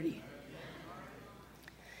insecurity.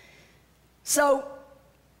 So,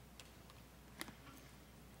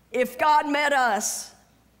 if God met us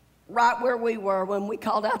right where we were when we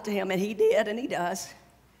called out to him, and he did, and he does,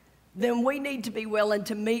 then we need to be willing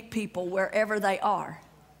to meet people wherever they are.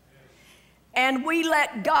 And we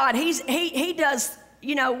let God, he does,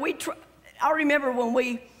 you know, I remember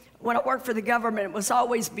when I worked for the government, it was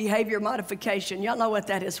always behavior modification. Y'all know what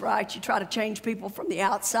that is, right? You try to change people from the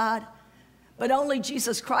outside. But only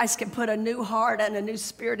Jesus Christ can put a new heart and a new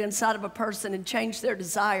spirit inside of a person and change their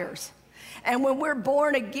desires. And when we're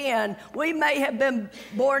born again, we may have been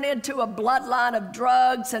born into a bloodline of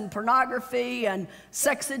drugs and pornography and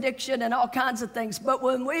sex addiction and all kinds of things. But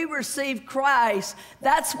when we receive Christ,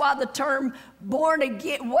 that's why the term born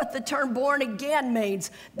again, what the term born again means,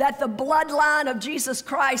 that the bloodline of Jesus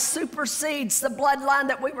Christ supersedes the bloodline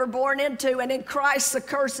that we were born into. And in Christ, the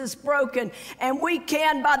curse is broken. And we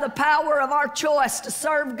can, by the power of our choice to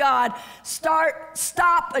serve God,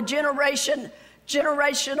 stop a generational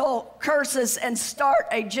curses and start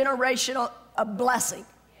a generational blessing.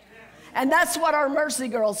 And that's what our Mercy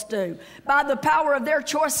Girls do. By the power of their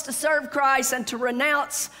choice to serve Christ and to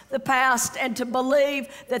renounce the past and to believe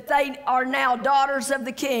that they are now daughters of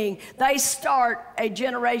the King, they start a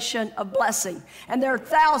generation of blessing. And there are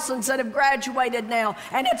thousands that have graduated now,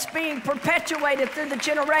 and it's being perpetuated through the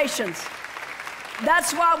generations.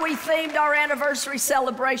 That's why we themed our anniversary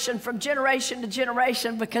celebration from generation to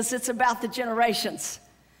generation, because it's about the generations.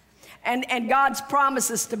 And God's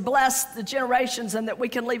promises to bless the generations and that we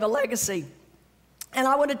can leave a legacy. And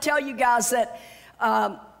I want to tell you guys that,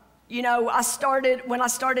 you know, when I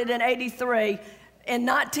started in '83, in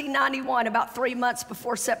 1991, about 3 months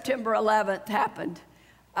before September 11th happened,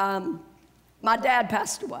 my dad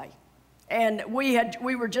passed away. And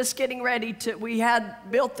we were just getting ready we had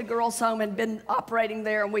built the girls' home and been operating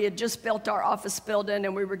there, and we had just built our office building,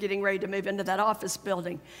 and we were getting ready to move into that office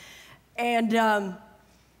building. And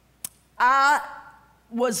I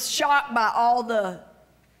was shocked by all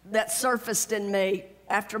that surfaced in me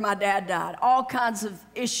after my dad died, all kinds of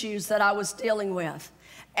issues that I was dealing with.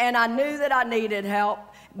 And I knew that I needed help,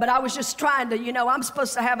 but I was just trying to, you know, I'm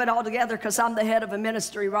supposed to have it all together because I'm the head of a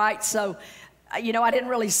ministry, right? So, you know, I didn't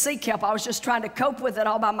really seek help. I was just trying to cope with it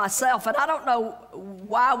all by myself. And I don't know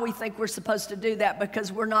why we think we're supposed to do that, because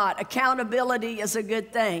we're not. Accountability is a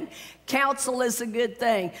good thing. Counsel is a good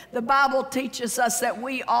thing. The Bible teaches us that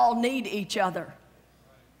we all need each other.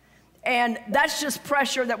 And that's just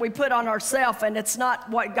pressure that we put on ourselves, and it's not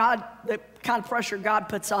the kind of pressure God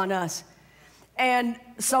puts on us. And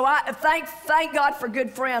so I thank God for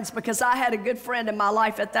good friends, because I had a good friend in my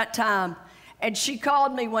life at that time. And she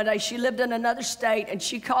called me one day. She lived in another state, and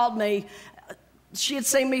she called me. She had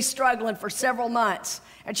seen me struggling for several months.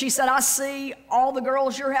 And she said, I see all the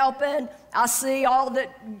girls you're helping. I see all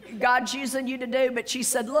that God's using you to do. But she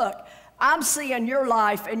said, look, I'm seeing your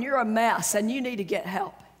life, and you're a mess, and you need to get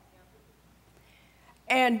help.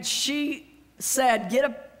 And she said, get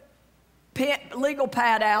a legal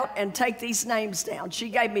pad out and take these names down. She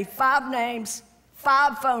gave me 5 names,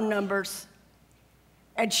 5 phone numbers.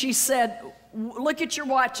 And she said, look at your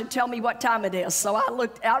watch and tell me what time it is. So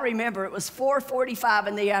I remember it was 4:45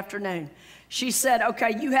 in the afternoon. She said,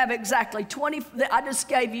 okay, you have exactly 20, I just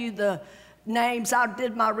gave you the names. I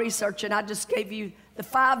did my research, and I just gave you the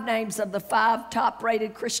 5 names of the 5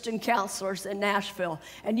 top-rated Christian counselors in Nashville.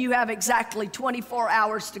 And you have exactly 24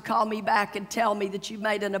 hours to call me back and tell me that you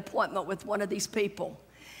made an appointment with one of these people.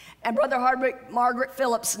 And Brother Margaret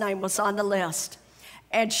Phillips' name was on the list.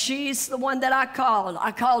 And she's the one that I called.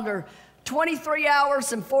 I called her 23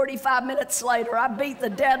 hours and 45 minutes later. I beat the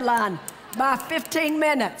deadline by 15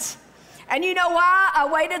 minutes. And you know why I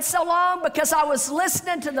waited so long? Because I was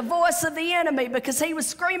listening to the voice of the enemy, because he was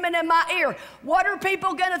screaming in my ear, what are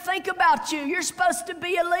people going to think about you? You're supposed to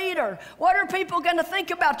be a leader. What are people going to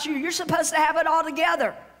think about you? You're supposed to have it all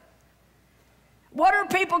together. What are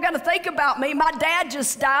people going to think about me? My dad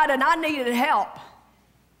just died and I needed help.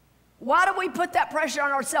 Why do we put that pressure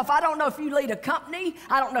on ourselves? I don't know if you lead a company.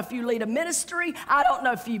 I don't know if you lead a ministry. I don't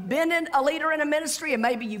know if you've been a leader in a ministry and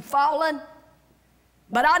maybe you've fallen.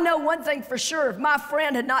 But I know one thing for sure. If my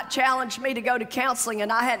friend had not challenged me to go to counseling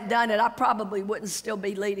and I hadn't done it, I probably wouldn't still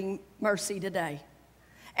be leading Mercy today.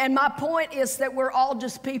 And my point is that we're all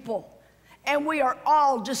just people. And we are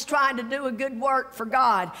all just trying to do a good work for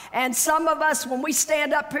God. And some of us, when we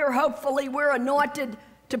stand up here, hopefully we're anointed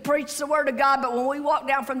to preach the word of God, but when we walk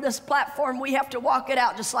down from this platform, we have to walk it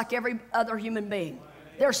out just like every other human being.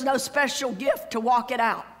 There's no special gift to walk it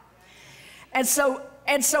out. And so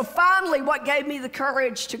finally, what gave me the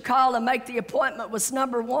courage to call and make the appointment was,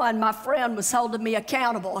 number one, my friend was holding me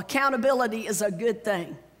accountable. Accountability is a good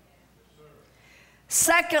thing.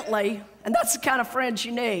 Secondly, and that's the kind of friends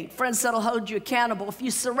you need, friends that'll hold you accountable. If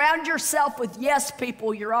you surround yourself with yes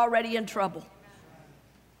people, you're already in trouble.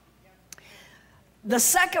 The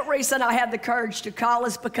second reason I had the courage to call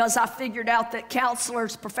is because I figured out that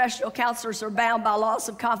counselors, professional counselors, are bound by laws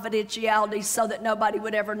of confidentiality so that nobody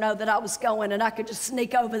would ever know that I was going and I could just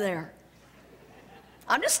sneak over there.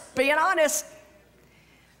 I'm just being honest.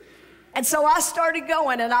 And so I started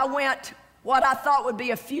going, and I went what I thought would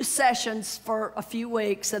be a few sessions for a few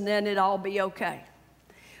weeks, and then it'd all be okay.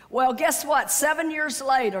 Well, guess what? 7 years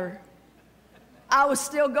later, I was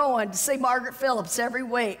still going to see Margaret Phillips every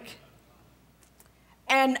week.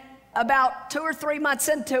 And about 2 or 3 months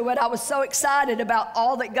into it, I was so excited about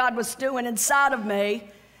all that God was doing inside of me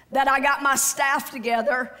that I got my staff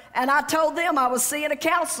together, and I told them I was seeing a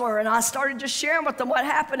counselor, and I started just sharing with them what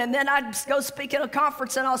happened. And then I'd go speak at a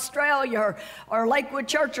conference in Australia or Lakewood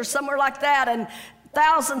Church or somewhere like that, and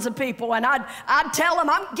thousands of people, and I'd tell them,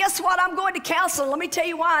 guess what, I'm going to counseling. Let me tell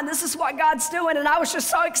you why, and this is what God's doing. And I was just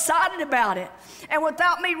so excited about it. And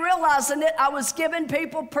without me realizing it, I was giving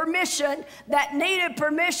people permission that needed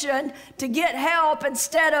permission to get help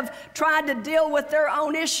instead of trying to deal with their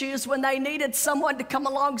own issues when they needed someone to come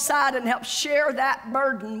alongside and help share that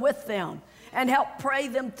burden with them and help pray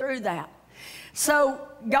them through that. So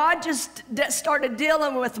God just started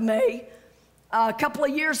dealing with me a couple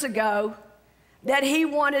of years ago that he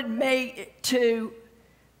wanted me to,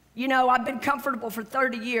 I've been comfortable for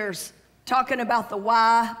 30 years talking about the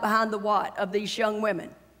why behind the what of these young women.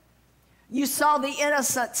 You saw the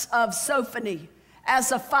innocence of Sophie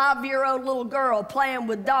as a 5-year-old little girl playing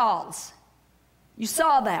with dolls. You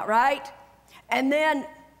saw that, right? And then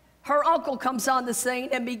her uncle comes on the scene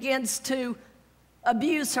and begins to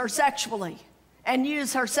abuse her sexually and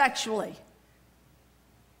use her sexually.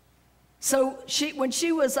 So when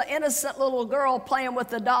she was an innocent little girl playing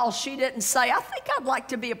with the dolls, she didn't say, I think I'd like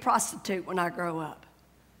to be a prostitute when I grow up.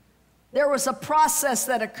 There was a process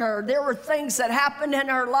that occurred. There were things that happened in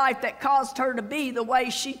her life that caused her to be the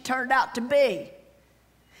way she turned out to be.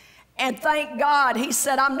 And thank God, he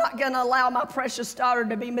said, I'm not going to allow my precious daughter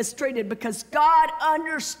to be mistreated, because God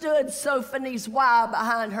understood Sophie's why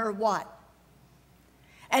behind her what.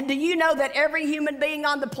 And do you know that every human being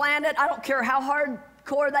on the planet, I don't care how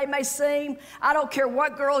hardcore they may seem, I don't care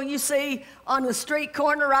what girl you see on the street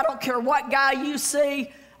corner, I don't care what guy you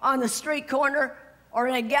see on the street corner or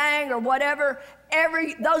in a gang or whatever,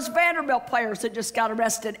 those Vanderbilt players that just got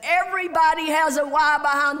arrested, everybody has a why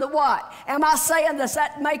behind the what. Am I saying, does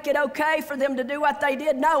that make it okay for them to do what they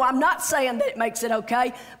did? No, I'm not saying that it makes it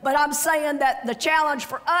okay, but I'm saying that the challenge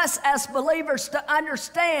for us as believers to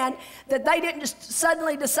understand that they didn't just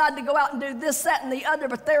suddenly decide to go out and do this, that, and the other,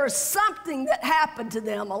 but there is something that happened to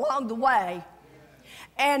them along the way.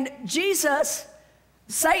 And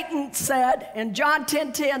Satan said in John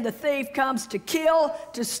 10:10, the thief comes to kill,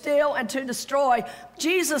 to steal, and to destroy.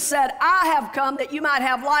 Jesus said, I have come that you might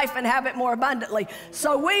have life and have it more abundantly.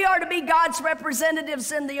 So we are to be God's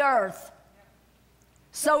representatives in the earth.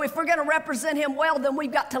 So if we're going to represent him well, then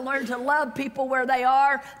we've got to learn to love people where they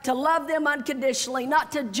are, to love them unconditionally,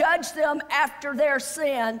 not to judge them after their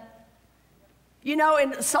sin. In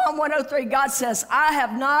Psalm 103, God says, I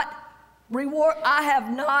have not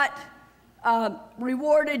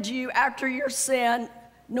rewarded you after your sin,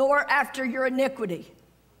 nor after your iniquity.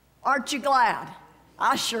 Aren't you glad?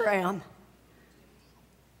 I sure am.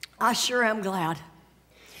 I sure am glad.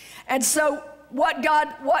 And so what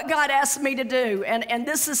God asked me to do, and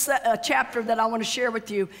this is a chapter that I want to share with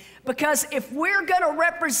you, because if we're going to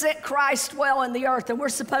represent Christ well in the earth, and we're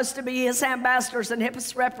supposed to be his ambassadors and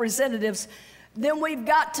his representatives, then we've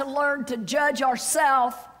got to learn to judge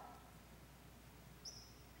ourselves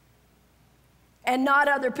and not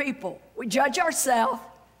other people. We judge ourselves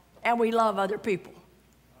and we love other people.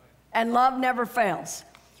 And love never fails.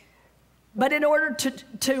 But in order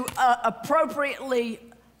to appropriately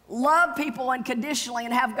love people unconditionally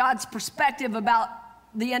and have God's perspective about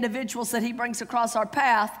the individuals that he brings across our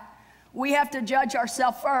path, we have to judge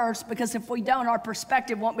ourselves first, because if we don't, our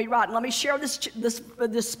perspective won't be right. And let me share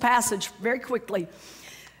this passage very quickly.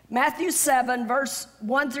 Matthew 7, verse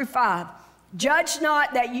 1 through 5. Judge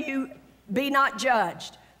not that you be not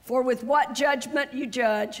judged, for with what judgment you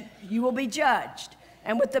judge, you will be judged.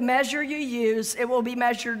 And with the measure you use, it will be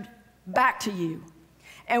measured back to you.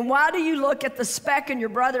 And why do you look at the speck in your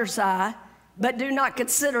brother's eye, but do not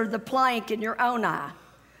consider the plank in your own eye?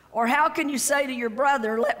 Or how can you say to your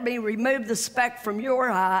brother, let me remove the speck from your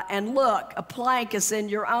eye, and look, a plank is in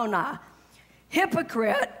your own eye?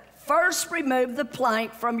 Hypocrite, first remove the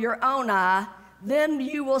plank from your own eye, then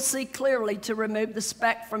you will see clearly to remove the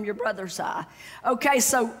speck from your brother's eye. Okay,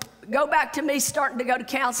 so go back to me starting to go to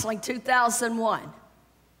counseling 2001.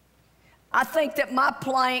 I think that my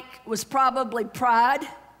plank was probably pride.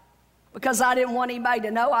 because I didn't want anybody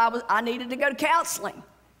to know I needed to go to counseling.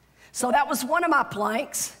 So that was one of my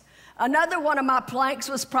planks. Another one of my planks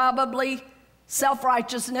was probably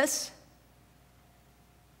self-righteousness.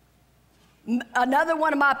 Another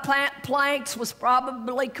one of my planks was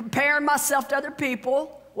probably comparing myself to other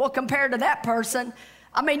people. Well, compared to that person,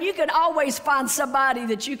 I mean, you can always find somebody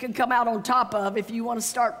that you can come out on top of if you want to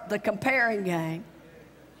start the comparing game.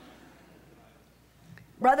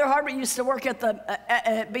 Brother Harbert used to work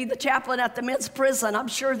at be the chaplain at the men's prison. I'm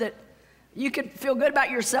sure that you could feel good about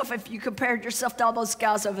yourself if you compared yourself to all those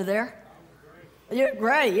guys over there. You're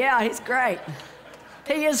great. Yeah, he's great.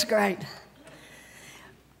 He is great.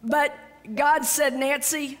 But God said,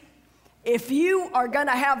 Nancy, if you are going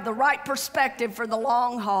to have the right perspective for the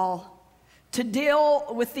long haul to deal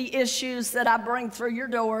with the issues that I bring through your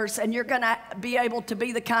doors, and you're going to be able to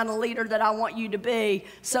be the kind of leader that I want you to be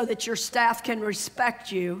so that your staff can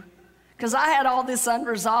respect you. Because I had all this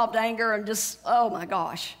unresolved anger and just, oh my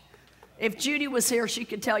gosh. If Judy was here, she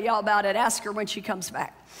could tell y'all about it. Ask her when she comes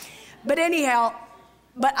back. But anyhow,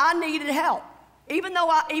 but I needed help. Even though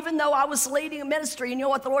I was leading a ministry, and you know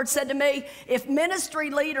what the Lord said to me? If ministry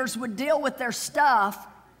leaders would deal with their stuff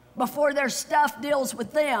before their stuff deals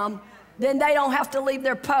with them, then they don't have to leave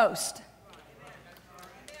their post.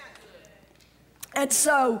 And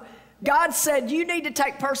so God said, you need to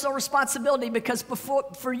take personal responsibility, because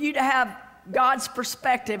for you to have God's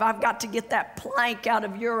perspective, I've got to get that plank out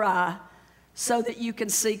of your eye so that you can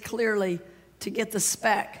see clearly to get the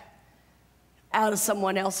speck out of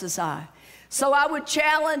someone else's eye. So I would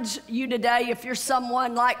challenge you today, if you're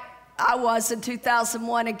someone like I was in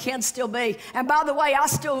 2001 and can still be. And by the way,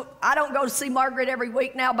 I don't go to see Margaret every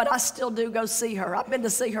week now, but I still do go see her. I've been to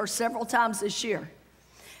see her several times this year.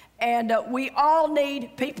 And we all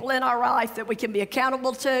need people in our life that we can be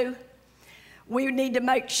accountable to. We need to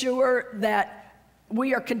make sure that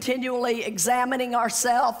we are continually examining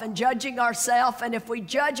ourselves and judging ourselves. And if we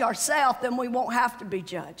judge ourselves, then we won't have to be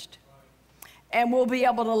judged. And we'll be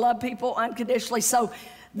able to love people unconditionally. So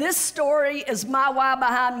this story is my why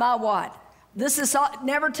behind my what. This is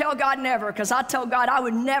never tell God never, because I told God I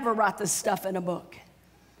would never write this stuff in a book.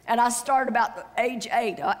 And I started about age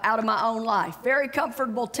 8 out of my own life. Very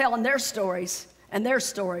comfortable telling their stories,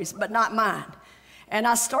 but not mine. And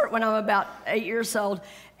I start when I'm about 8 years old.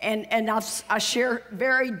 And I share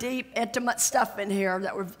very deep, intimate stuff in here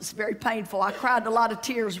that was very painful. I cried a lot of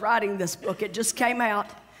tears writing this book. It just came out.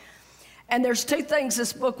 And there's 2 things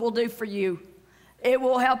this book will do for you. It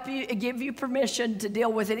will help you, give you permission to deal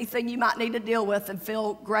with anything you might need to deal with and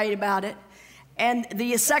feel great about it. And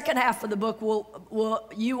the second half of the book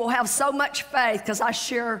you will have so much faith, because I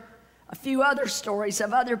share a few other stories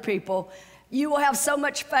of other people. You will have so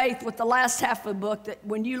much faith with the last half of the book that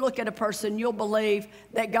when you look at a person, you'll believe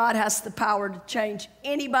that God has the power to change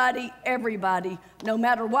anybody, everybody, no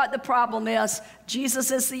matter what the problem is.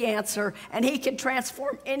 Jesus is the answer, and he can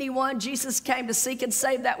transform anyone. Jesus came to seek and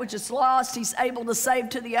save that which is lost. He's able to save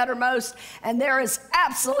to the uttermost, and there is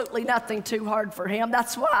absolutely nothing too hard for him.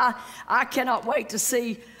 That's why I cannot wait to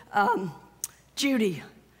see Judy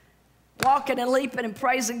walking and leaping and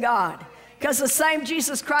praising God. Because the same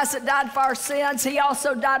Jesus Christ that died for our sins, he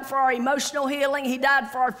also died for our emotional healing. He died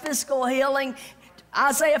for our physical healing.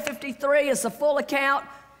 Isaiah 53 is the full account.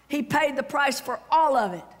 He paid the price for all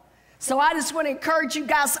of it. So I just want to encourage you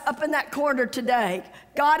guys up in that corner today.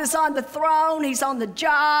 God is on the throne. He's on the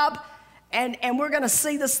job. And we're going to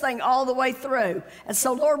see this thing all the way through. And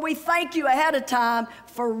so, Lord, we thank you ahead of time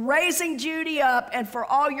for raising Judy up and for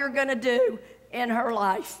all you're going to do in her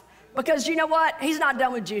life. Because you know what? He's not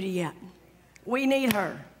done with Judy yet. We need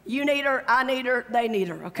her. You need her. I need her. They need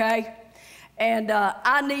her, okay? And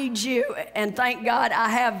I need you, and thank God I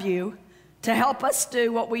have you to help us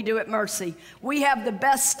do what we do at Mercy. We have the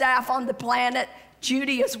best staff on the planet.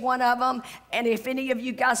 Judy is one of them. And if any of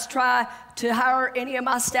you guys try to hire any of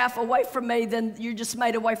my staff away from me, then you just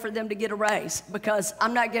made a way for them to get a raise, because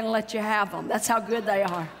I'm not going to let you have them. That's how good they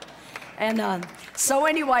are. And so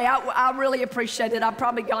anyway, I really appreciate it. I've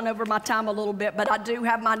probably gone over my time a little bit, but I do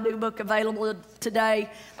have my new book available today.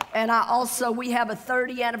 And we have a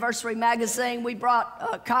 30th anniversary magazine. We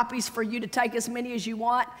brought copies for you to take as many as you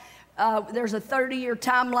want. There's a 30-year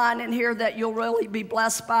timeline in here that you'll really be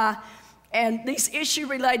blessed by. And these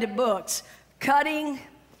issue-related books, cutting,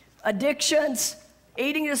 addictions,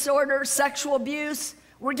 eating disorders, sexual abuse.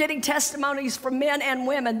 We're getting testimonies from men and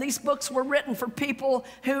women. These books were written for people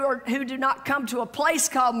who do not come to a place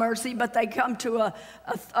called Mercy, but they come to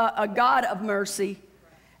a God of mercy.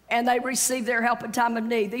 and they receive their help in time of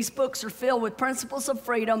need. These books are filled with principles of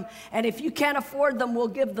freedom, and if you can't afford them, we'll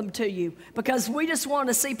give them to you, because we just want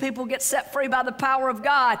to see people get set free by the power of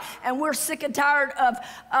God, and we're sick and tired of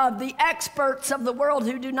the experts of the world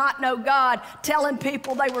who do not know God telling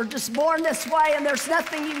people they were just born this way and there's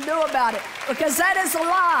nothing you can do about it, because that is a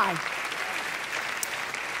lie.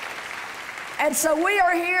 And so we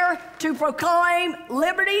are here to proclaim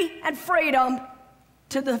liberty and freedom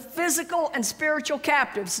to the physical and spiritual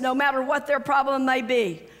captives, no matter what their problem may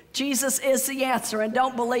be. Jesus is the answer, and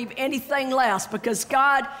don't believe anything less, because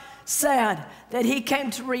God said that he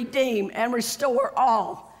came to redeem and restore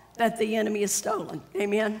all that the enemy has stolen.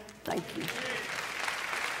 Amen. Thank you.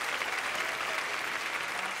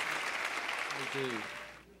 We do.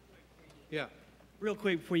 Yeah. Real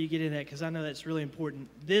quick before you get into that, because I know that's really important.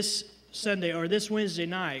 This Sunday or this Wednesday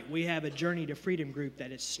night, we have a Journey to Freedom group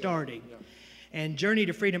that is starting. Yeah. And Journey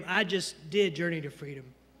to Freedom, I just did Journey to Freedom.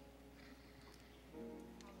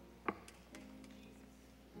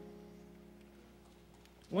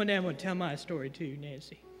 One day I'm going to tell my story too,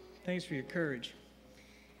 Nancy. Thanks for your courage.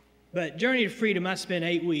 But Journey to Freedom, I spent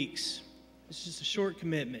 8 weeks. It's just a short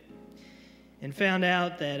commitment. And found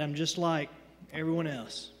out that I'm just like everyone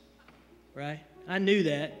else, right? I knew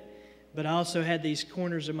that, but I also had these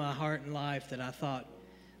corners of my heart and life that I thought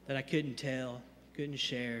that I couldn't tell, couldn't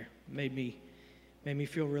share. Made me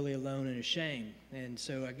feel really alone and ashamed. And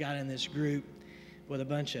so I got in this group with a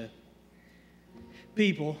bunch of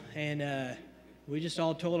people, and we just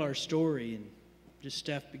all told our story, and just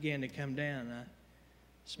stuff began to come down. I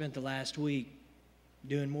spent the last week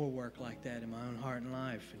doing more work like that in my own heart and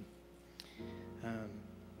life. And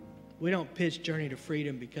we don't pitch Journey to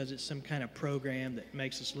Freedom because it's some kind of program that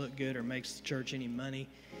makes us look good or makes the church any money.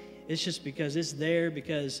 It's just because it's there,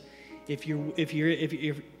 because if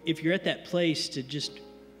you're at that place to just,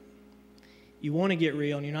 you want to get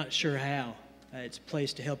real and you're not sure how, it's a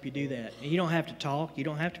place to help you do that. And you don't have to talk, you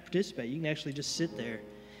don't have to participate, you can actually just sit there.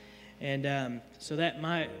 And so that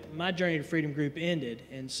my Journey to Freedom group ended,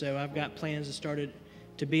 and so I've got plans to start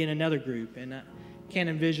to be in another group, and I can't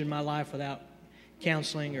envision my life without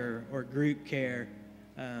counseling or group care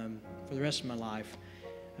for the rest of my life,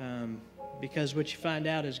 because what you find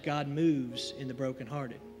out is God moves in the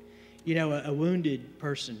brokenhearted. You know, a wounded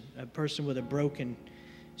person, a person with a broken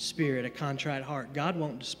spirit, a contrite heart, God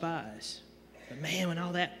won't despise. But man, when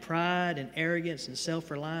all that pride and arrogance and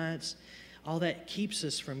self-reliance, all that keeps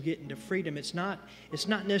us from getting to freedom, it's not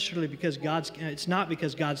necessarily because God's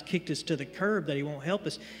kicked us to the curb that he won't help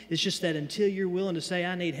us. It's just that until you're willing to say,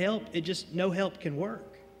 I need help, no help can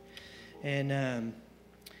work. And I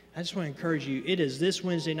just want to encourage you, it is this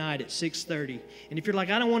Wednesday night at 6:30. And if you're like,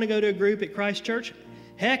 I don't want to go to a group at Christ Church,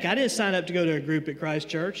 heck, I didn't sign up to go to a group at Christ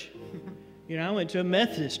Church. You know, I went to a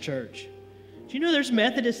Methodist church. Do you know there's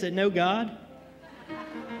Methodists that know God?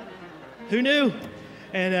 Who knew?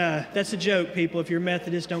 And that's a joke, people. If you're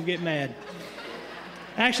Methodist, don't get mad.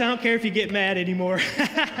 Actually, I don't care if you get mad anymore.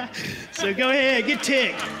 So go ahead, get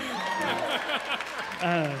ticked.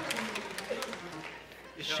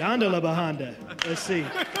 Chandala Bahanda. Let's see.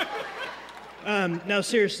 No,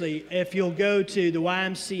 seriously, if you'll go to the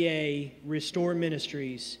YMCA Restore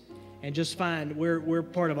Ministries and just find, we're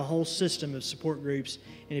part of a whole system of support groups.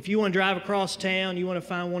 And if you want to drive across town, you want to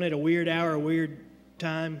find one at a weird hour, a weird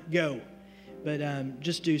time, go. But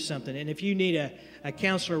just do something. And if you need a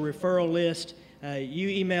counselor referral list, you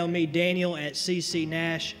email me,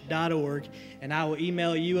 daniel@ccnash.org, and I will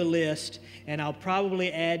email you a list, and I'll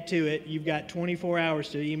probably add to it. You've got 24 hours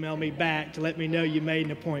to email me back to let me know you made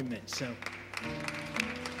an appointment. So,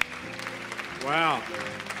 wow.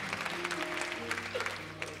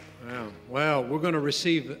 Well, we're going to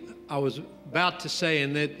receive, I was about to say,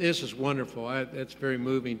 and this is wonderful. That's very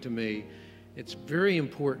moving to me. It's very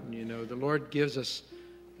important, you know. The Lord gives us,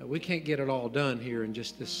 we can't get it all done here in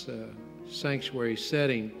just this sanctuary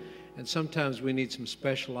setting. And sometimes we need some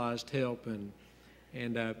specialized help. And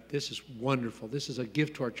this is wonderful. This is a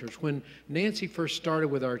gift to our church. When Nancy first started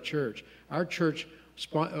with our church,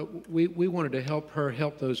 we wanted to help her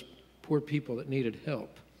help those poor people that needed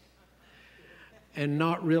help. And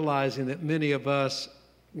not realizing that many of us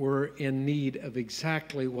were in need of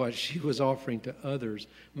exactly what she was offering to others.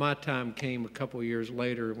 My time came a couple years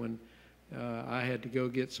later when I had to go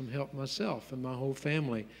get some help myself and my whole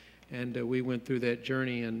family. And we went through that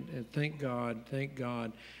journey, and thank God.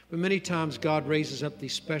 But many times God raises up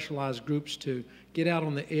these specialized groups to get out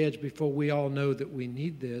on the edge before we all know that we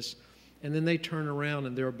need this. And then they turn around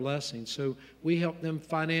and they're a blessing. So we help them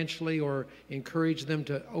financially or encourage them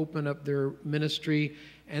to open up their ministry.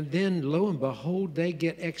 And then, lo and behold, they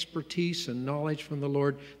get expertise and knowledge from the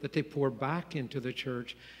Lord that they pour back into the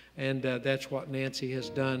church. And that's what Nancy has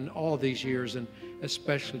done all these years, and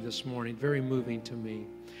especially this morning. Very moving to me.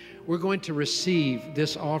 We're going to receive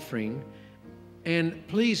this offering. And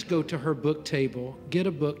please go to her book table, get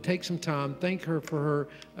a book, take some time, thank her for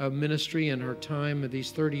her ministry and her time of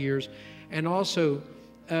these 30 years. And also,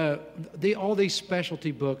 all these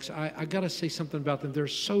specialty books, I got to say something about them. They're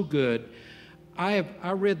so good.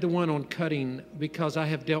 I read the one on cutting because I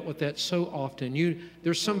have dealt with that so often.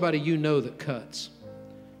 There's somebody you know that cuts.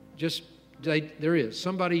 There is.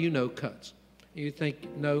 Somebody you know cuts. You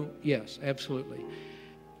think, no, yes, absolutely.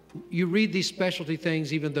 You read these specialty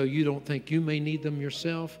things even though you don't think you may need them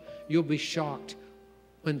yourself. You'll be shocked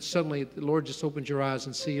when suddenly the Lord just opens your eyes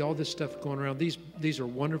and see all this stuff going around. These are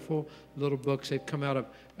wonderful little books. They've come out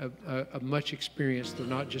of much experience. They're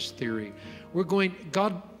not just theory.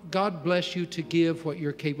 God bless you to give what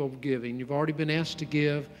you're capable of giving. You've already been asked to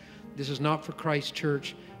give. This is not for Christ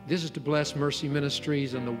Church. This is to bless Mercy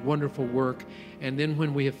Ministries and the wonderful work. And then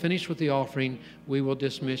when we have finished with the offering, we will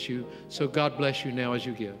dismiss you. So God bless you now as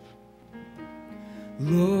you give.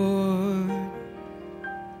 Lord,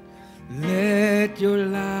 let your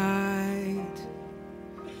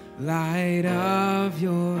light of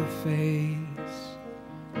your face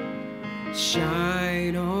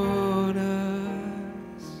shine on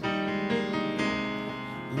us.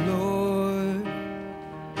 Lord,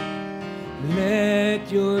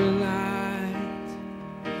 let your light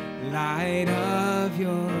of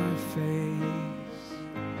your face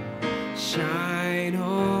shine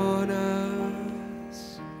on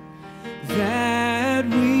us, that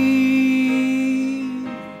we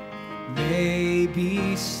may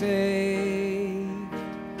be saved,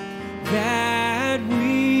 that we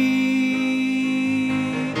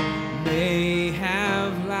may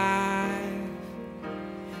have life,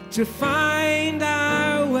 to find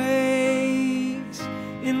our ways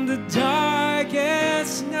in the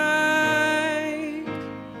darkest night.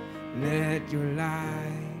 Let your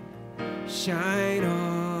light shine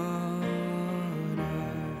on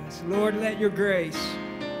us. Lord, let your grace,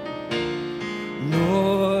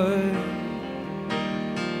 Lord,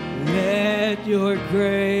 let your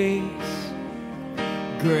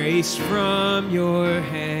grace from your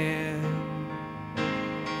hand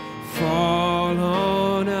fall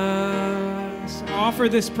on us. Offer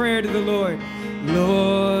this prayer to the Lord.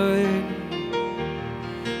 Lord,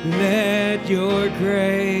 let your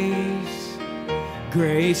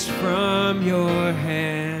grace from your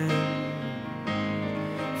hand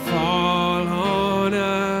fall on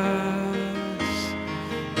us,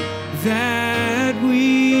 that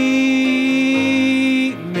we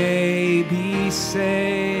may be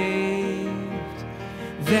saved,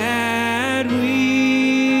 that we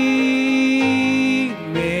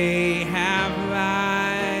may have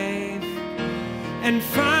life, and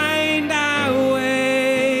find our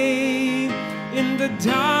way in the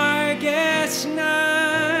darkest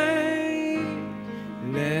night.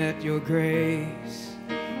 Let your grace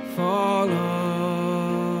fall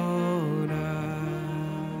on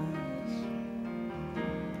us.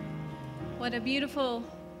 What a beautiful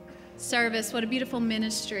service, what a beautiful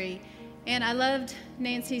ministry. And I loved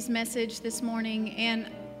Nancy's message this morning,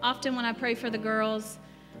 and often when I pray for the girls,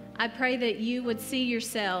 I pray that you would see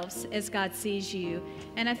yourselves as God sees you.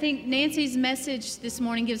 And I think Nancy's message this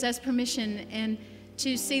morning gives us permission and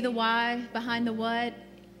to see the why behind the what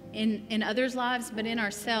in others' lives, but in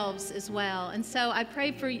ourselves as well. And so I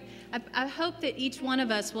pray for you. I hope that each one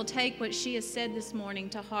of us will take what she has said this morning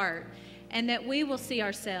to heart, and that we will see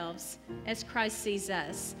ourselves as Christ sees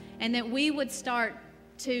us, and that we would start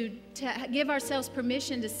to give ourselves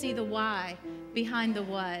permission to see the why behind the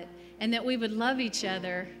what, and that we would love each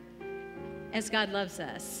other as God loves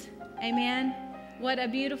us. Amen. What a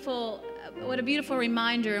beautiful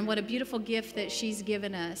reminder, and what a beautiful gift that she's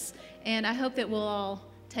given us. And I hope that we'll all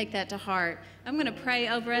take that to heart. I'm going to pray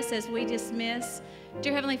over us as we dismiss.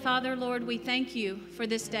 Dear Heavenly Father, Lord, we thank you for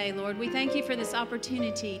this day, Lord. We thank you for this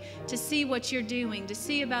opportunity to see what you're doing, to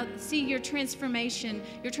see your transformation,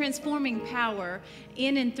 your transforming power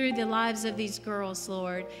in and through the lives of these girls,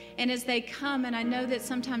 Lord. And as they come, and I know that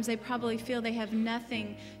sometimes they probably feel they have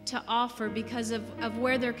nothing to offer because of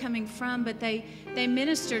where they're coming from, but they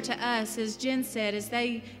minister to us, as Jen said,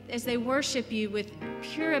 as they worship you with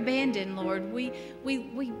pure abandon, Lord. We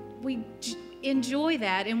enjoy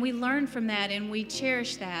that, and we learn from that, and we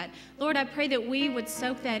cherish that. Lord, I pray that we would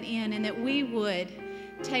soak that in, and that we would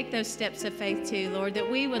take those steps of faith too, Lord, that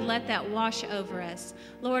we would let that wash over us.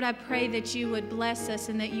 Lord, I pray that you would bless us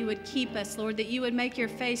and that you would keep us, Lord, that you would make your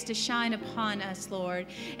face to shine upon us, Lord,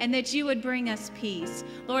 and that you would bring us peace.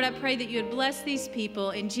 Lord, I pray that you would bless these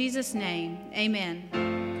people in Jesus' name.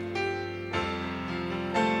 Amen.